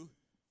new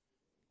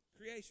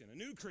creation, a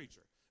new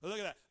creature. Look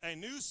at that. A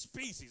new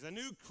species, a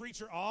new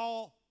creature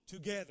all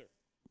together.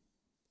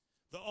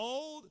 The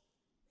old,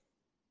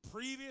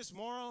 previous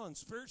moral and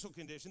spiritual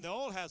condition, the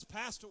old has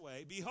passed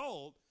away.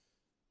 Behold,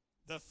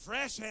 the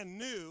fresh and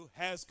new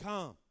has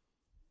come.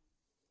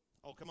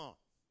 Oh, come on.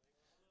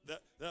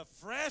 The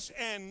fresh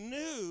and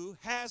new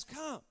has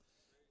come.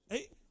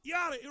 Hey, you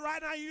ought to,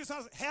 right now, you just ought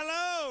to say,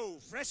 hello,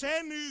 fresh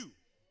and new.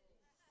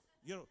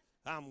 You know,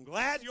 I'm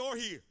glad you're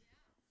here.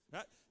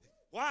 Right?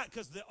 Why?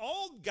 Because the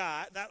old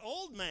guy, that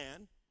old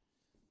man,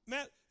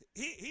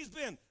 he's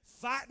been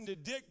fighting to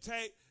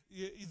dictate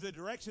the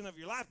direction of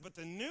your life, but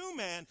the new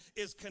man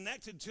is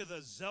connected to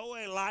the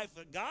Zoe life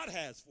that God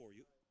has for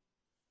you.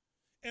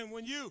 And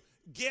when you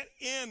get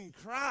in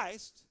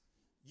Christ,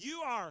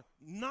 you are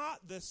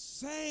not the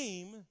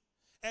same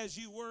as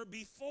you were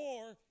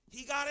before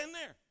he got in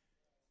there.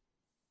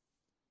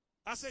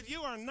 I said,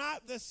 you are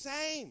not the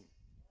same.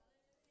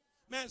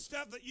 Man,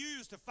 stuff that you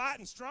used to fight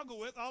and struggle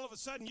with, all of a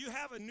sudden you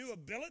have a new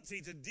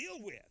ability to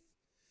deal with.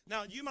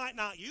 Now, you might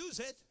not use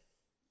it,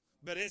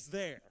 but it's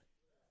there.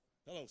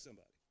 Hello,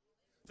 somebody.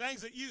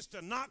 Things that used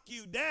to knock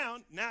you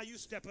down, now you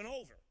stepping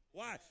over.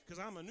 Why? Because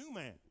I'm a new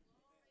man.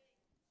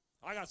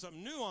 I got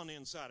something new on the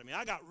inside of me.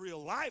 I got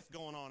real life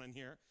going on in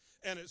here,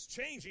 and it's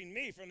changing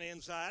me from the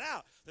inside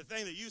out. The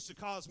thing that used to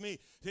cause me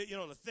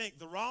to think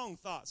the wrong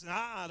thoughts, and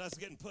that's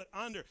getting put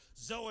under.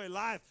 Zoe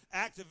life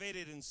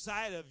activated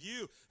inside of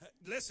you.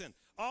 Listen,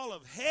 all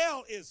of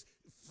hell is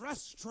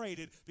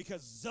frustrated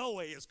because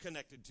Zoe is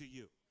connected to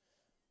you.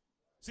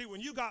 See,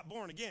 when you got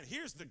born again,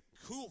 here's the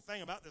cool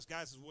thing about this,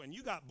 guys, is when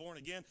you got born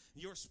again,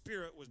 your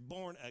spirit was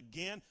born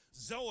again.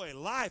 Zoe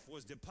life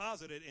was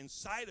deposited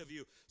inside of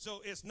you.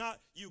 So it's not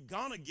you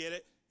gonna get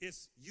it,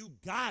 it's you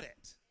got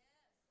it.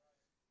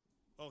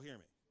 Oh, hear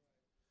me.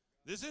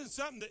 This isn't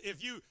something that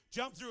if you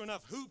jump through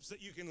enough hoops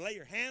that you can lay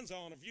your hands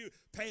on, if you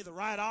pay the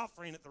right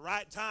offering at the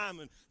right time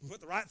and put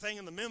the right thing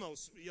in the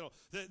memos,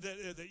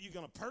 that you're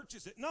going to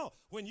purchase it. No,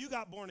 when you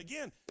got born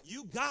again,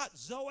 you got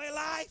Zoe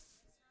life.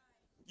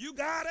 You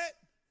got it.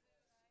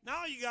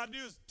 Now all you got to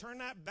do is turn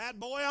that bad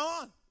boy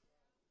on.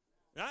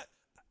 Right?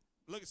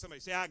 Look at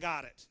somebody. Say, I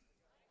got it.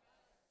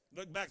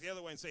 Look back the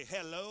other way and say,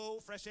 hello,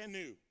 fresh and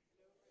new.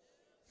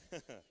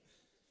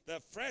 The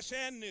fresh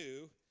and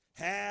new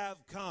have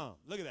come.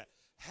 Look at that.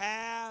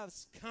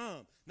 Has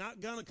come. Not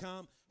gonna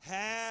come.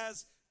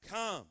 Has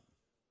come.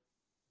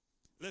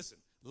 Listen.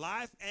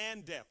 Life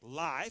and death.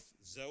 Life,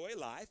 Zoe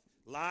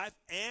life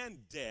and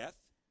death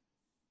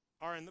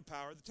are in the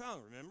power of the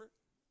tongue, remember?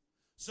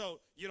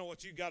 So, you know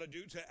what you got to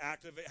do to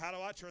activate. How do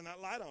I turn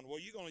that light on? Well,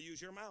 you're going to use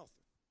your mouth.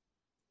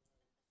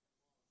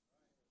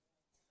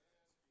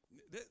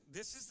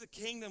 This is the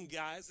kingdom,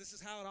 guys. This is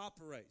how it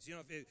operates. You know,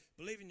 if you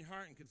believe in your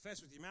heart and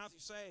confess with your mouth, you're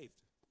saved.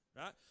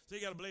 Right? So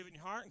you got to believe in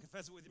your heart and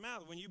confess it with your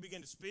mouth. When you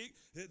begin to speak,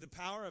 the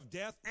power of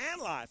death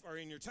and life are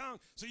in your tongue.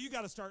 So you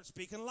got to start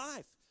speaking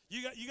life.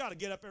 You got to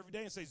get up every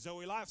day and say,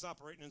 Zoe life's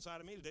operating inside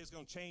of me today. It's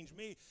going to change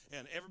me.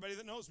 And everybody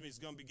that knows me is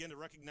going to begin to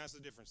recognize the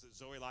difference that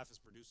Zoe life is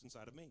produced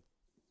inside of me.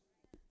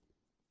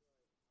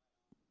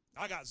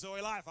 I got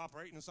Zoe life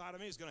operating inside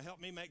of me. It's going to help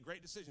me make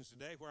great decisions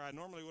today where I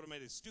normally would have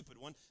made a stupid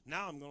one.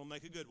 Now I'm going to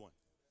make a good one.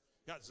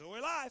 Got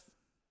Zoe life.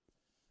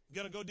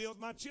 Going to go deal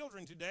with my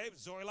children today. But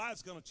Zoe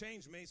life's going to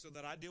change me so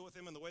that I deal with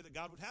them in the way that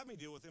God would have me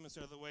deal with them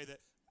instead of the way that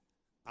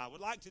I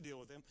would like to deal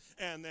with them.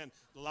 And then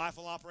life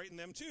will operate in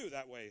them too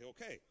that way.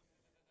 Okay.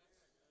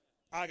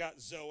 I got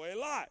Zoe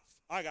life.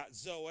 I got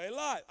Zoe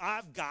life.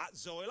 I've got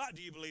Zoe life.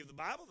 Do you believe the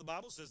Bible? The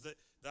Bible says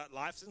that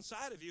life's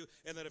inside of you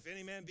and that if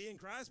any man be in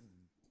Christ,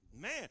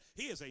 man,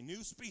 he is a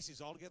new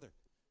species altogether.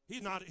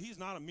 He's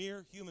not a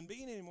mere human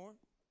being anymore.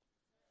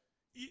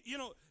 You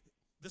know,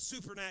 the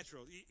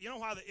supernatural. You know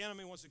why the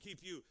enemy wants to keep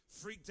you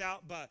freaked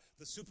out by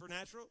the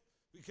supernatural?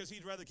 Because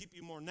he'd rather keep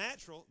you more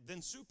natural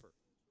than super.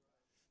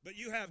 But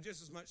you have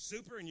just as much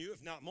super in you,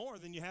 if not more,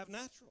 than you have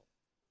natural.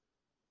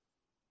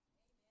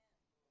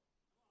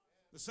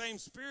 The same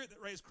spirit that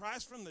raised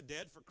Christ from the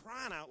dead, for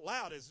crying out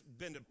loud, has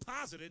been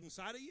deposited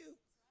inside of you.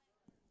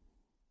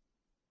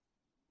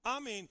 I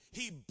mean,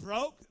 he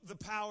broke the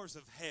powers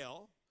of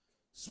hell,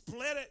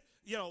 split it,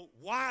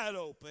 wide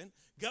open,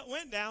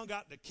 went down,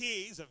 got the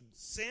keys of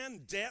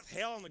sin, death,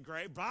 hell, and the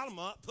grave, brought them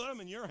up, put them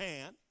in your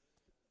hand.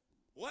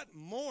 What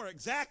more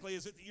exactly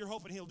is it that you're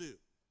hoping he'll do?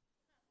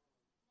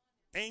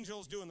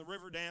 Angels doing the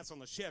river dance on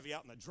the Chevy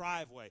out in the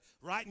driveway.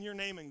 Writing your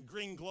name in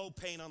green glow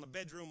paint on the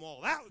bedroom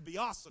wall. That would be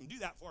awesome. Do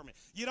that for me.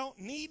 You don't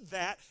need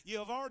that. You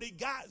have already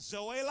got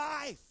Zoe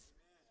life.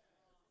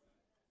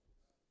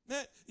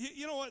 Now,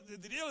 you know what the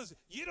deal is?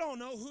 You don't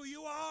know who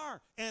you are.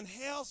 And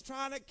hell's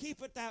trying to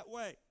keep it that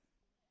way.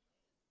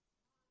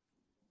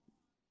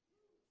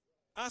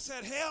 I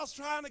said, hell's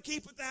trying to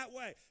keep it that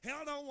way.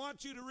 Hell don't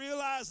want you to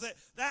realize that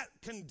that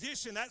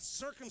condition, that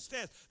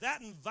circumstance,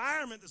 that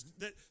environment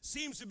that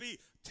seems to be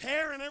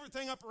tearing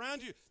everything up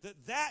around you,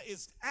 that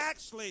is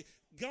actually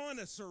going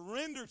to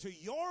surrender to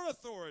your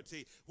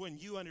authority when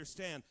you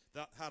understand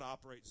how to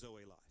operate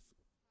Zoe life.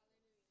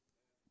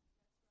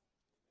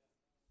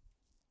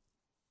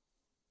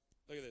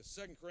 Look at this,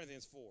 2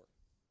 Corinthians 4.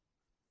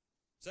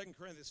 2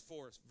 Corinthians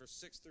 4, verse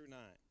 6 through 9.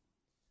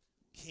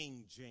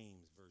 King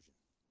James Version.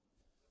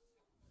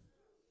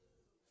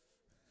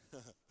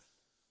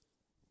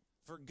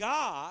 For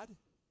God,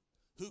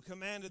 who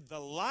commanded the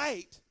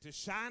light to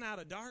shine out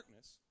of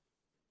darkness.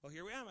 Well,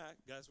 here we are,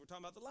 guys. We're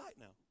talking about the light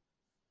now.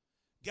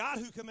 God,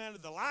 who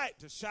commanded the light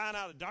to shine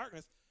out of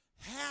darkness,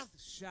 hath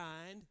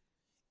shined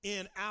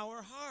in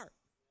our heart.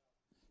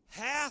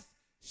 Hath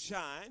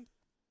shined.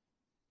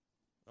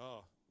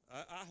 Oh,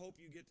 I hope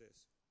you get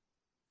this.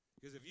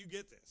 Because if you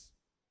get this,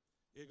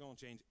 it's going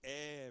to change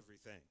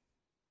everything.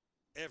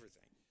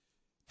 Everything.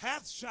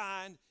 Hath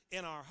shined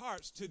in our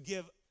hearts to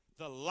give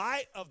the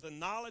light of the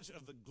knowledge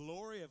of the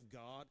glory of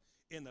God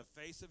in the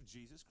face of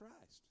Jesus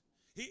Christ.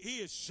 He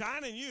is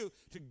shining you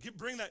to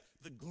bring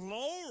the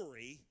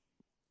glory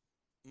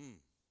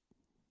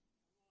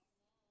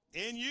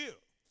in you.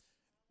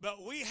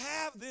 But we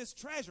have this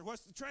treasure.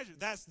 What's the treasure?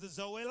 That's the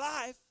Zoe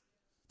life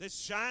that's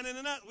shining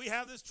in us. We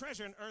have this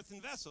treasure in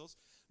earthen vessels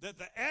that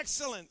the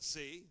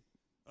excellency.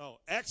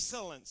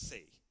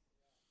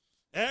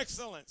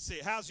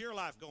 How's your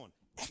life going?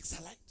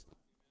 Excellent.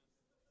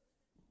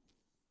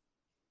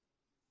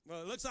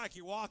 Well, it looks like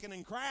you're walking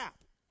in crap.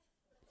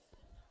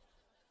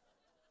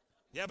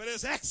 Yeah, but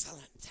it's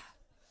excellent.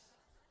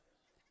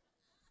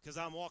 Because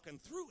I'm walking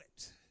through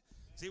it.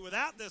 See,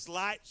 without this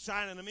light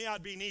shining to me,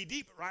 I'd be knee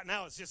deep. But right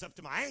now, it's just up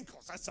to my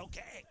ankles. That's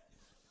okay.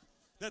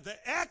 That the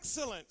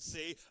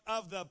excellency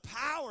of the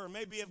power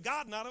may be of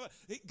God, not of us.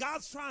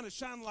 God's trying to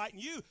shine light in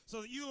you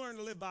so that you learn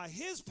to live by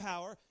his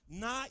power,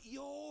 not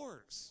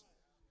yours.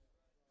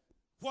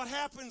 What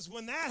happens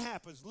when that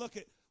happens? Look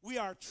at, we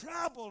are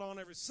troubled on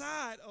every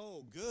side.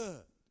 Oh,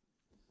 good.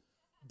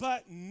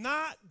 But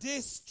not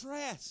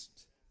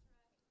distressed.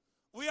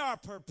 We are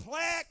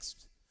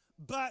perplexed,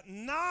 but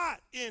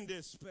not in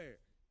despair.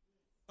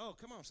 Oh,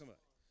 come on, somebody.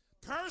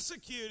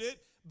 Persecuted,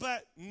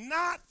 but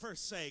not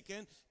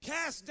forsaken.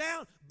 Cast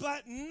down,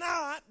 but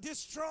not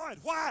destroyed.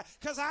 Why?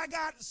 Because I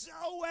got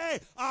Zoe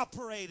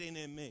operating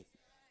in me.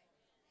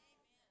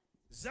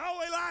 Zoe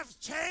life's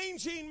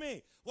changing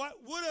me. What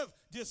would have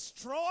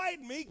destroyed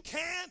me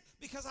can't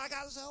because I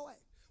got Zoe.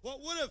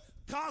 What would have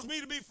caused me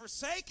to be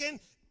forsaken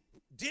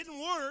didn't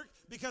work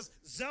because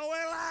Zoe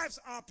life's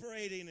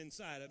operating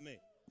inside of me.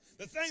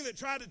 The thing that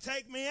tried to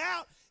take me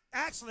out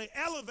actually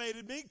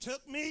elevated me,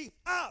 took me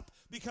up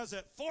because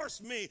it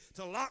forced me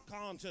to lock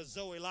on to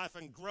Zoe life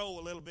and grow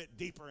a little bit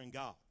deeper in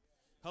God.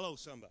 Hello,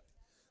 somebody.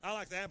 I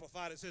like the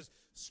Amplified. It says,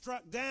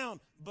 struck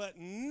down but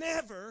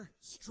never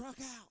struck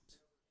out.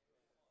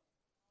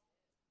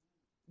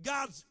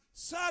 God's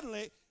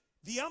suddenly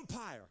the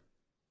umpire.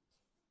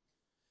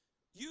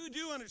 You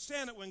do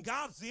understand that when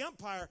God's the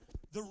umpire,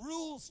 the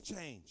rules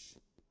change.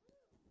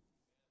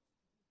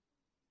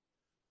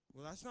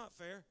 Well, that's not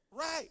fair.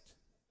 Right.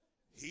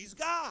 He's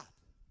God.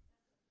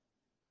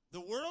 The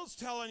world's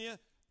telling you,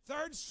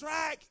 third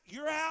strike,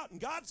 you're out.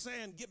 And God's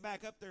saying, get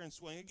back up there and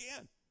swing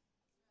again.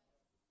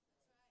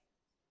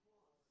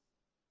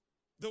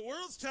 The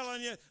world's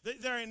telling you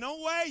that there ain't no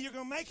way you're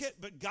going to make it.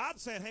 But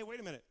God's saying, hey, wait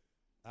a minute.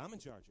 I'm in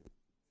charge of it.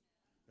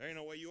 There ain't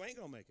no way you ain't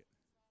going to make it.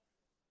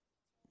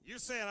 You're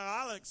saying, oh,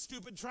 I look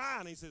stupid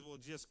trying. He says, well,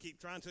 just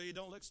keep trying until you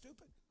don't look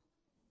stupid.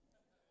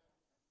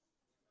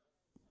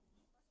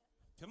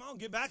 Come on,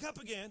 get back up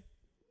again.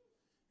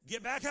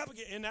 Get back up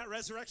again. In that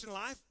resurrection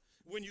life,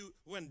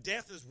 when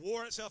death has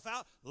wore itself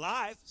out,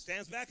 life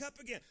stands back up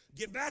again.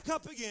 Get back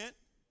up again.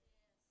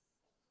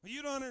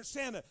 You don't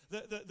understand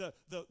the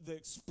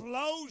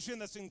explosion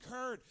that's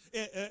incurred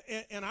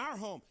in our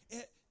home.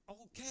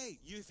 Okay,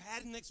 you've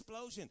had an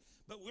explosion,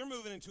 but we're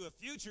moving into a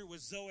future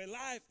with Zoe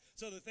life,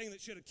 so the thing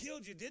that should have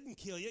killed you didn't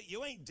kill you.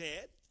 You ain't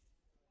dead.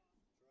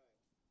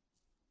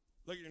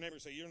 Look at your neighbor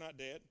and say, you're not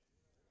dead.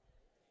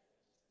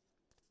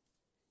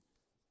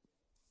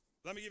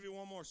 Let me give you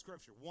one more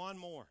scripture. One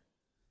more.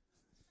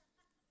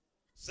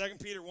 2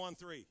 Peter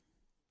 1:3.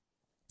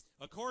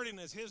 According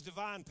as his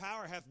divine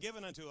power hath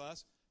given unto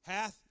us,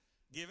 hath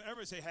given.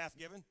 Everybody say hath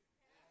given.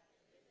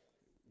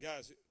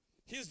 Guys,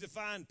 his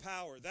divine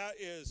power, that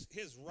is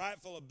his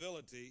rightful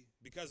ability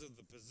because of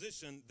the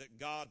position that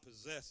God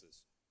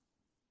possesses.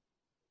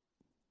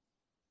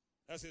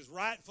 That's his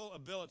rightful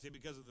ability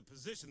because of the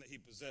position that he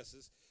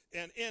possesses.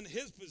 And in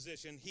his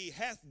position, he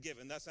hath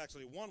given. That's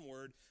actually one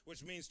word,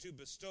 which means to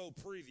bestow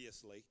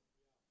previously.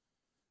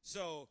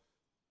 So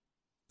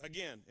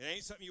Again, it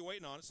ain't something you're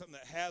waiting on. It's something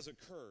that has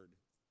occurred.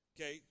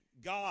 Okay?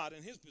 God,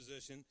 in his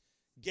position,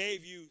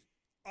 gave you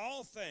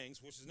all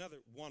things, which is another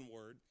one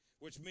word,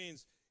 which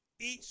means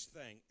each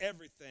thing,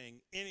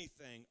 everything,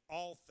 anything,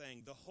 all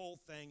thing, the whole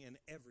thing, and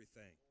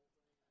everything.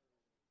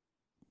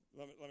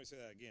 Let me say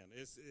that again.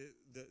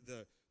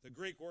 The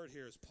Greek word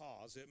here is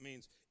pause. It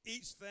means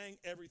each thing,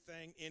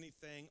 everything,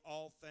 anything,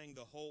 all thing,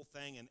 the whole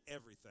thing, and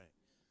everything.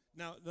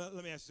 Now, let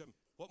me ask you something.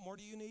 What more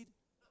do you need?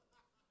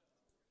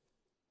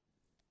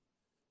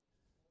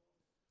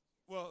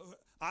 Well,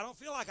 I don't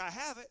feel like I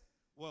have it.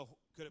 Well,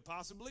 could it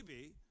possibly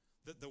be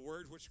that the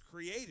word which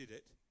created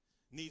it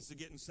needs to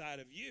get inside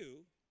of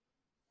you?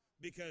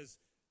 Because,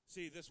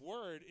 see, this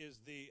word is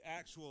the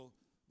actual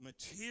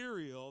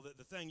material that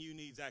the thing you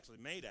need is actually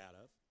made out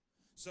of.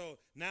 So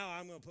now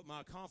I'm going to put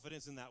my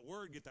confidence in that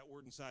word, get that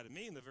word inside of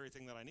me, and the very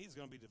thing that I need is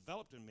going to be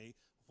developed in me.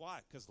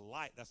 Why? Because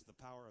light, that's the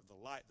power of the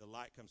light. The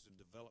light comes to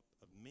develop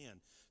of men.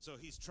 So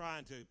he's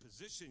trying to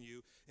position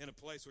you in a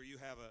place where you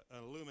have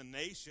an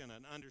illumination,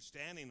 an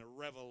understanding, a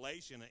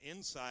revelation, an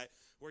insight,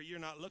 where you're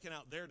not looking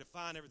out there to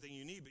find everything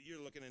you need, but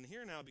you're looking in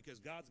here now because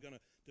God's going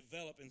to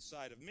develop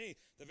inside of me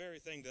the very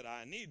thing that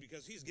I need,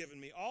 because he's given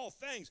me all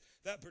things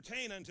that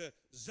pertain unto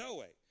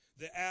Zoe.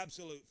 The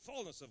absolute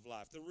fullness of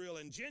life, the real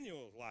and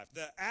genuine life,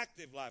 the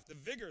active life, the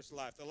vigorous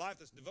life, the life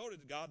that's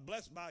devoted to God,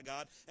 blessed by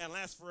God, and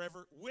lasts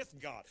forever with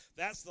God.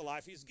 That's the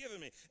life he's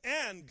given me.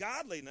 And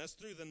godliness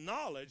through the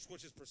knowledge,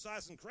 which is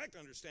precise and correct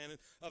understanding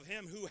of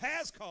him who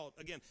has called,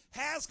 again,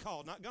 has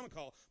called, not going to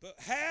call, but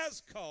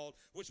has called,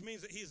 which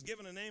means that he's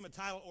given a name, a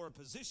title, or a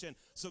position.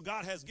 So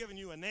God has given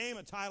you a name,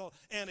 a title,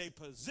 and a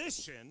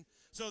position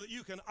so that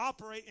you can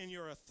operate in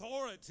your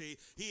authority.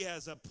 He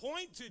has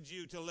appointed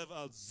you to live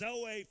a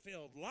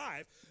Zoe-filled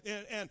life.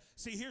 And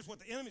see, here's what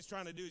the enemy's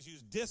trying to do is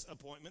use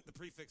disappointment. The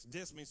prefix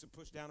dis means to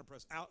push down and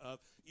press out of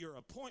your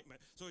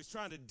appointment. So he's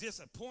trying to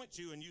disappoint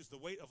you and use the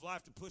weight of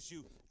life to push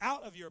you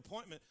out of your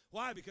appointment.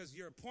 Why? Because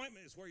your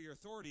appointment is where your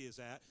authority is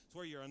at. It's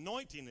where your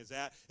anointing is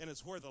at. And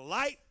it's where the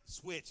light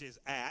switch is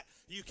at.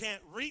 You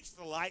can't reach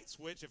the light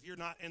switch if you're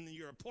not in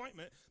your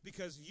appointment,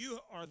 because you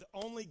are the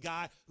only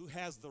guy who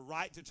has the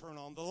right to turn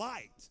on the light.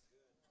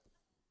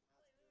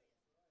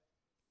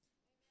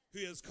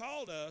 Who has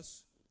called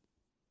us,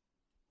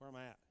 where am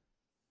I at?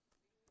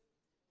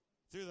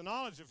 Through the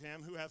knowledge of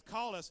him who hath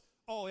called us,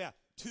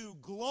 to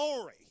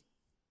glory,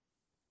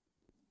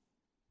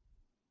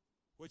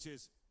 which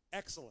is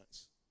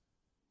excellence,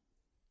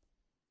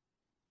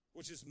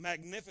 which is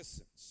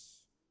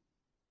magnificence,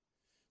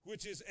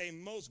 which is a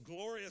most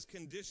glorious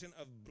condition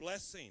of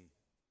blessing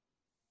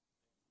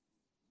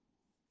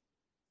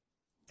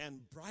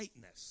and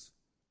brightness.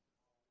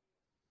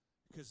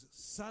 Because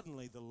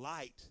suddenly the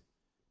light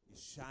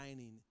is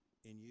shining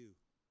in you.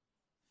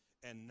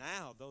 And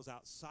now those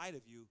outside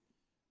of you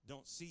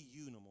don't see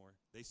you no more.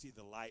 They see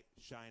the light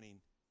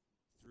shining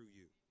through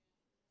you.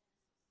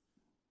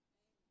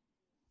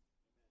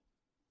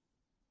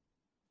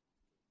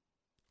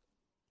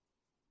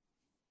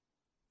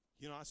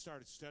 You know, I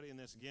started studying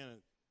this again and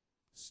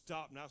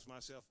stopped and asked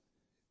myself,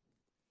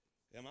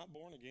 am I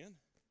born again?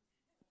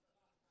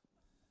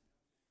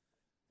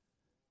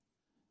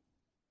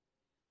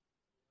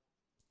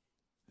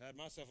 Had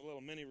myself a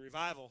little mini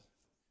revival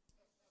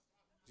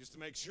just to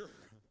make sure.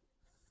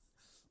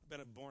 I've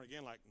been born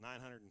again like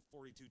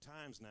 942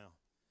 times now.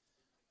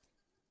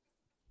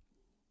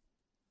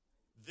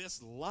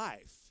 This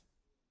life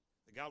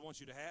that God wants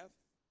you to have,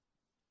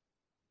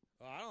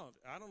 well,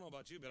 I don't know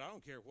about you, but I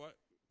don't care what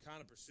kind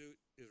of pursuit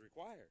is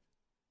required.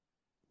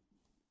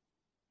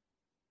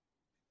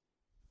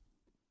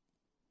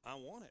 I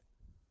want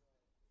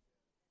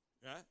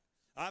it. Right?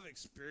 I've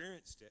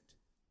experienced it.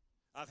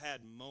 I've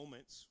had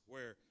moments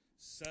where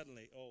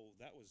suddenly,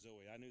 that was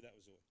Zoe. I knew that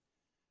was Zoe.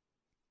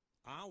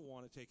 I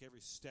want to take every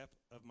step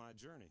of my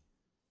journey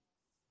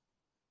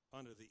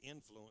under the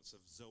influence of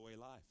Zoe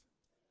life.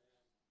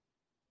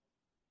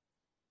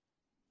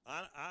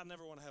 I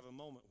never want to have a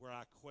moment where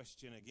I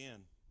question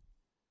again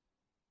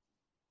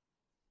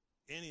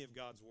any of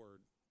God's word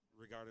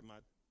regarding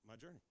my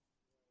journey.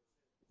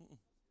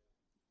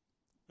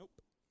 Nope.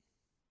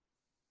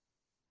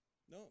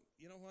 No,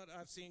 you know what?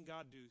 I've seen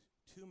God do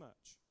too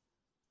much.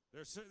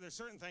 There's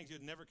certain things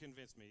you'd never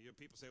convince me.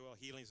 People say, well,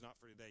 healing's not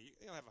for today.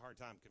 You'll have a hard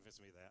time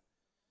convincing me of that.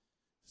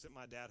 Sent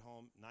my dad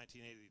home in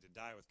 1980 to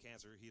die with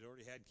cancer. He'd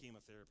already had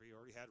chemotherapy,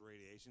 already had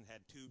radiation,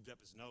 had tubes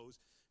up his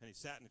nose, and he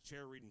sat in a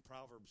chair reading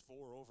Proverbs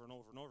 4 over and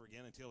over and over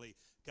again until he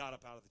got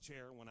up out of the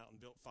chair and went out and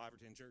built 5 or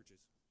 10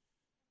 churches.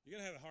 You're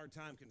going to have a hard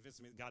time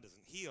convincing me that God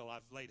doesn't heal.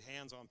 I've laid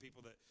hands on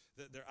people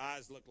that their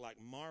eyes looked like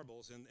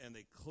marbles, and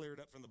they cleared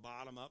up from the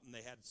bottom up, and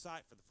they had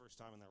sight for the first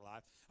time in their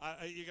life.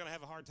 You're going to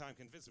have a hard time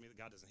convincing me that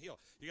God doesn't heal.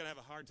 You're going to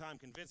have a hard time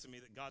convincing me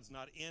that God's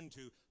not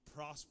into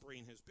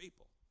prospering his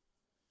people.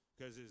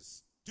 Because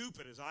as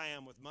stupid as I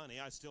am with money,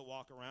 I still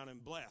walk around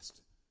and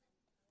blessed.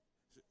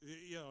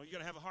 You're going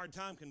to have a hard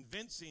time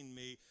convincing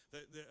me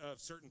of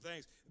certain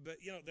things. But,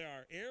 there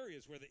are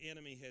areas where the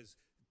enemy has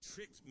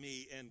tricked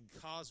me and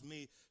caused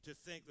me to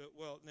think that,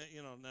 well,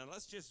 now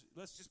let's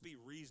just be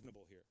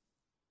reasonable here.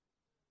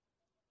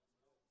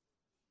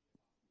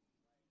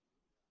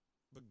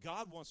 But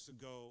God wants to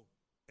go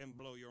and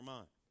blow your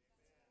mind.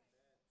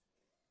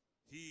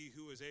 He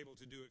who is able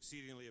to do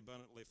exceedingly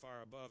abundantly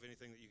far above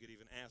anything that you could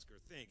even ask or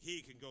think.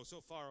 He can go so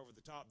far over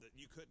the top that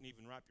you couldn't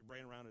even wrap your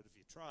brain around it if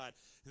you tried.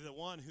 The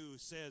one who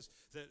says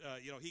that,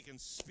 he can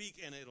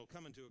speak and it'll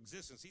come into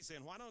existence. He's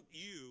saying, why don't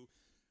you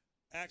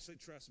actually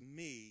trust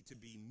me to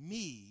be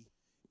me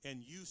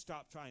and you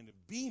stop trying to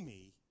be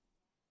me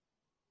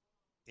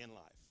in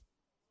life?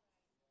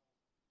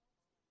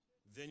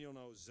 Then you'll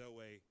know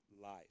Zoe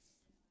life.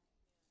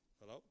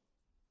 Hello?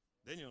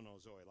 Then you'll know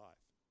Zoe life.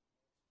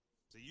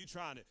 So you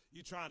trying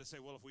to say,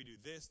 well, if we do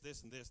this,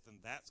 this, and this, then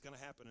that's going to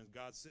happen. And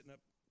God's sitting up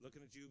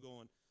looking at you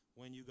going,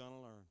 when you going to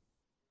learn?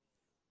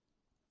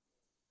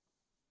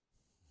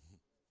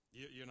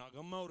 You're not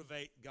going to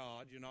motivate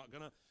God. You're not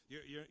going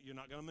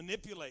to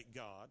manipulate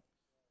God.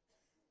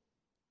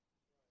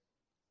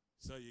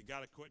 So you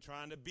got to quit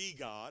trying to be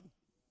God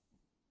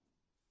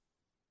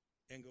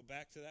and go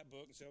back to that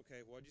book and say, okay,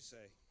 what'd you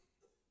say?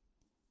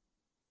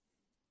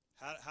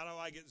 How do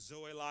I get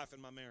Zoe life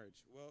in my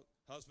marriage? Well,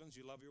 husbands,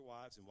 you love your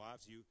wives, and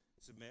wives, you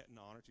submit and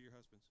honor to your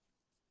husbands.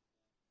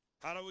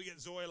 How do we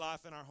get Zoe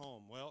life in our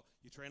home? Well,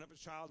 you train up a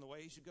child in the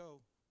way he should go.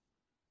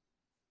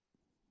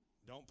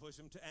 Don't push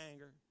him to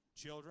anger.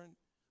 Children,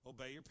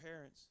 obey your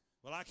parents.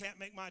 Well, I can't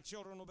make my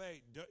children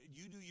obey.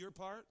 You do your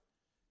part.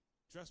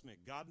 Trust me,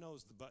 God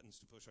knows the buttons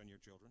to push on your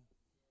children.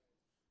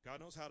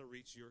 God knows how to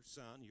reach your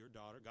son, your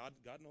daughter. God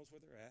knows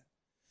where they're at.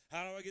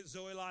 How do I get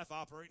Zoe life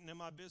operating in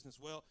my business?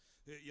 Well,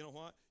 you know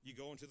what? You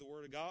go into the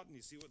Word of God and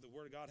you see what the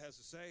Word of God has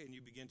to say, and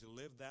you begin to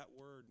live that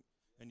Word,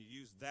 and you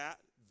use that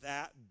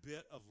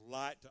bit of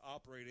light to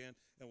operate in,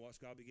 and watch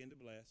God begin to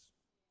bless.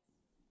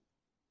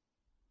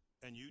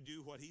 And you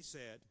do what He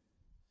said,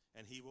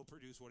 and He will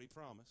produce what He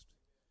promised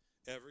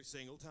every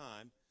single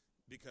time,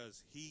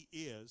 because He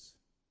is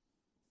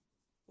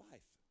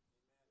life.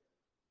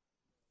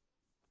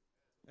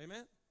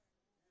 Amen?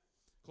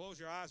 Close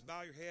your eyes,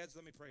 bow your heads.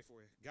 Let me pray for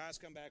you. Guys,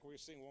 come back. We're going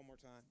to sing one more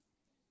time.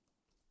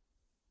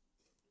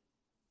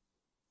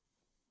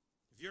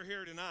 If you're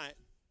here tonight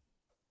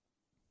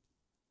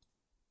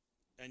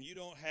and you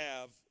don't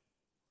have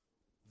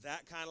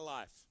that kind of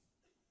life,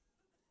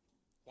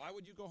 why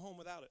would you go home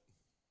without it?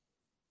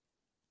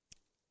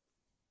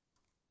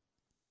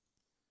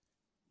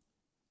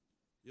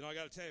 You know, I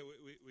got to tell you,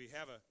 we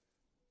have a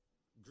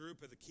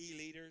group of the key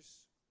leaders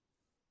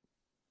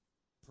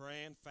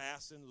praying,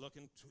 fasting,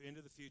 looking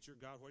into the future.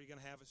 God, what are you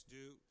going to have us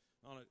do?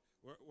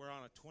 We're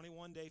on a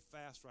 21-day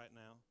fast right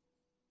now.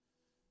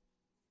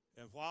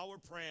 And while we're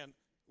praying,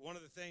 one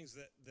of the things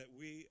that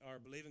we are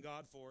believing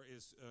God for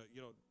is,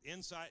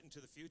 insight into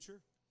the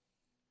future.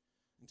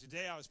 And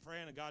today I was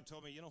praying, and God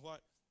told me, you know what?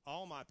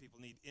 All my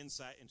people need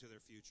insight into their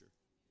future.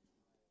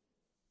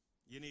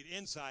 You need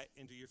insight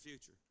into your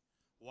future.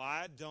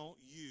 Why don't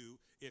you,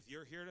 if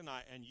you're here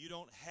tonight and you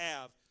don't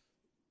have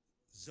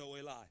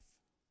Zoe life,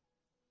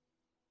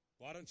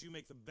 why don't you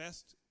make the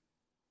best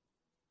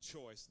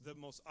choice, the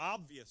most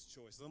obvious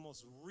choice, the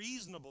most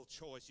reasonable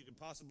choice you can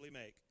possibly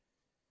make,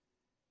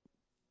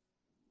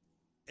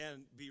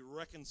 and be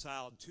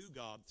reconciled to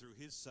God through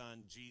His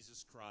Son,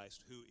 Jesus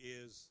Christ, who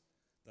is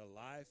the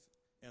life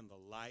and the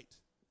light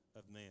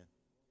of man.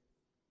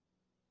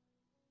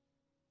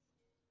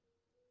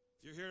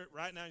 If you're here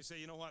right now and you say,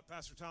 you know what,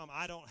 Pastor Thom,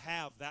 I don't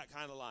have that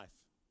kind of life.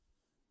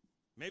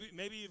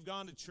 Maybe you've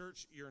gone to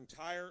church your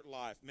entire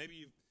life. Maybe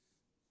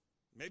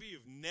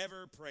you've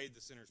never prayed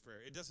the sinner's prayer.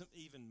 It doesn't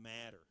even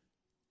matter.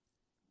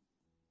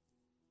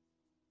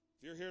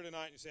 If you're here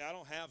tonight and you say, I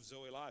don't have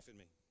Zoe life in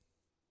me.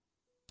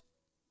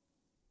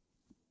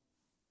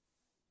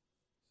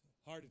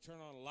 It's hard to turn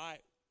on a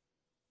light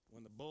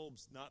when the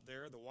bulb's not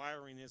there, the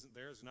wiring isn't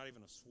there, there's not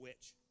even a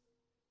switch.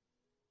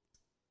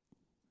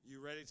 You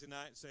ready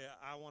tonight and say,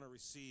 I want to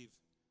receive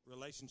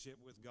relationship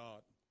with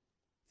God?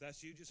 If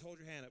that's you, just hold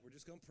your hand up. We're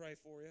just going to pray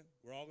for you.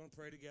 We're all going to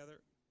pray together.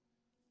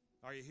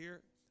 Are you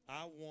here?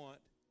 I want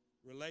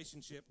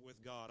relationship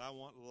with God. I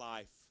want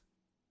life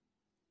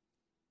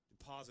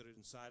deposited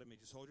inside of me.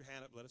 Just hold your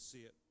hand up. Let us see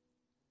it.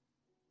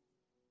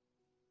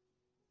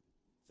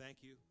 Thank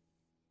you.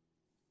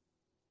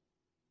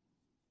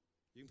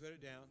 You can put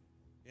it down.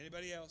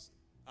 Anybody else?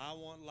 I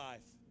want life.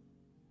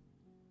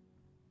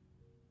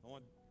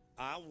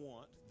 I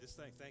want this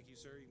thing. Thank you,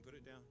 sir. You can put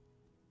it down.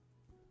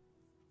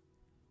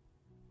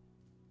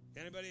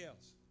 Anybody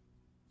else?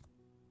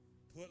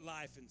 Put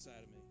life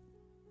inside of me.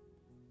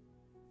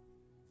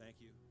 Thank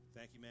you.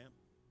 Thank you, ma'am.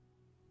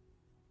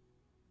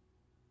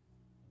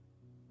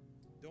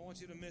 Don't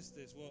want you to miss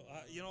this. Well,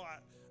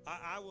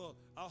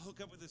 I'll hook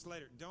up with this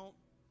later.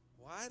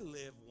 Why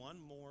live one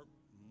more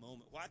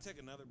moment? Why take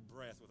another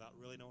breath without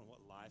really knowing what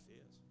life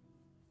is?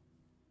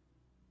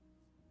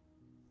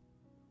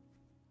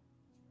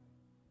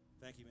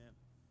 Thank you, ma'am.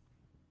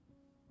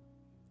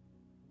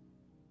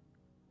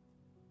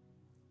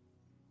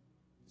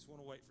 Just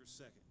want to wait for a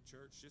second.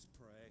 Church, just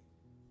pray.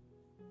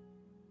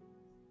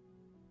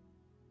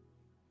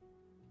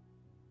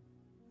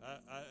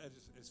 It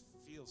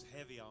feels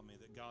heavy on me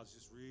that God's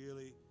just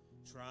really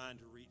trying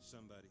to reach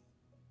somebody.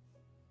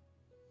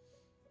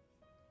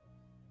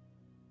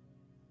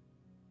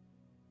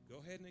 Go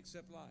ahead and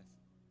accept life.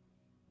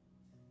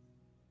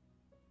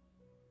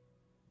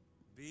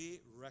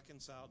 Be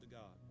reconciled to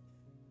God.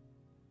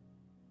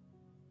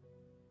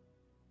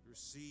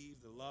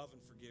 Receive the love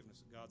and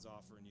forgiveness that God's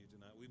offering you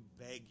tonight. We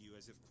beg you,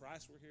 as if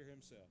Christ were here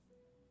himself.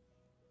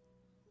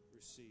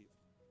 Receive.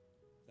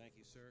 Thank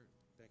you, sir.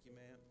 Thank you,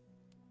 ma'am.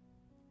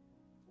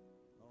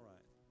 All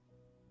right.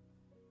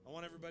 I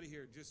want everybody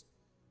here, just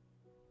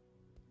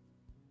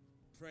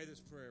pray this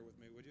prayer with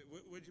me.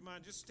 Would you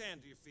mind? Just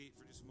stand to your feet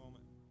for just a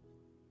moment.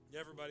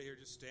 Everybody here,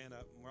 just stand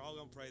up, and we're all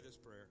going to pray this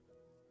prayer.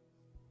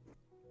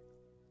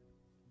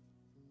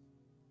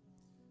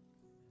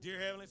 Dear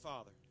Heavenly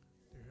Father,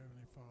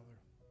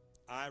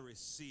 I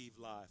receive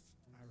life.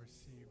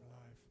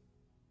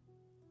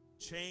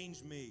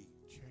 Change me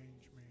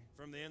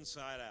from the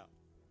inside out.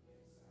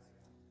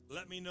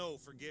 Let me know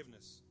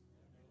forgiveness.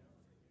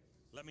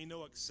 Let me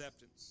know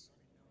acceptance.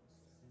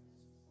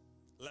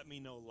 Let me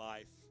know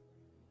life.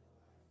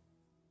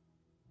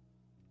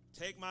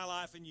 Take my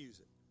life and use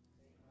it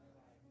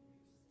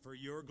for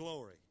your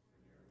glory.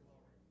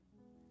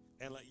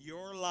 And let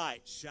your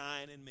light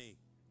shine in me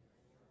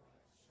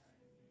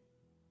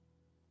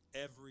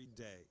every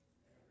day.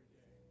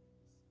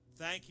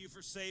 Thank you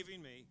for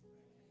saving me.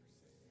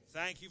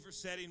 Thank you for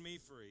setting me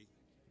free.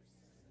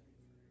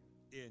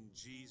 In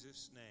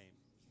Jesus' name,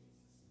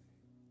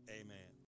 amen.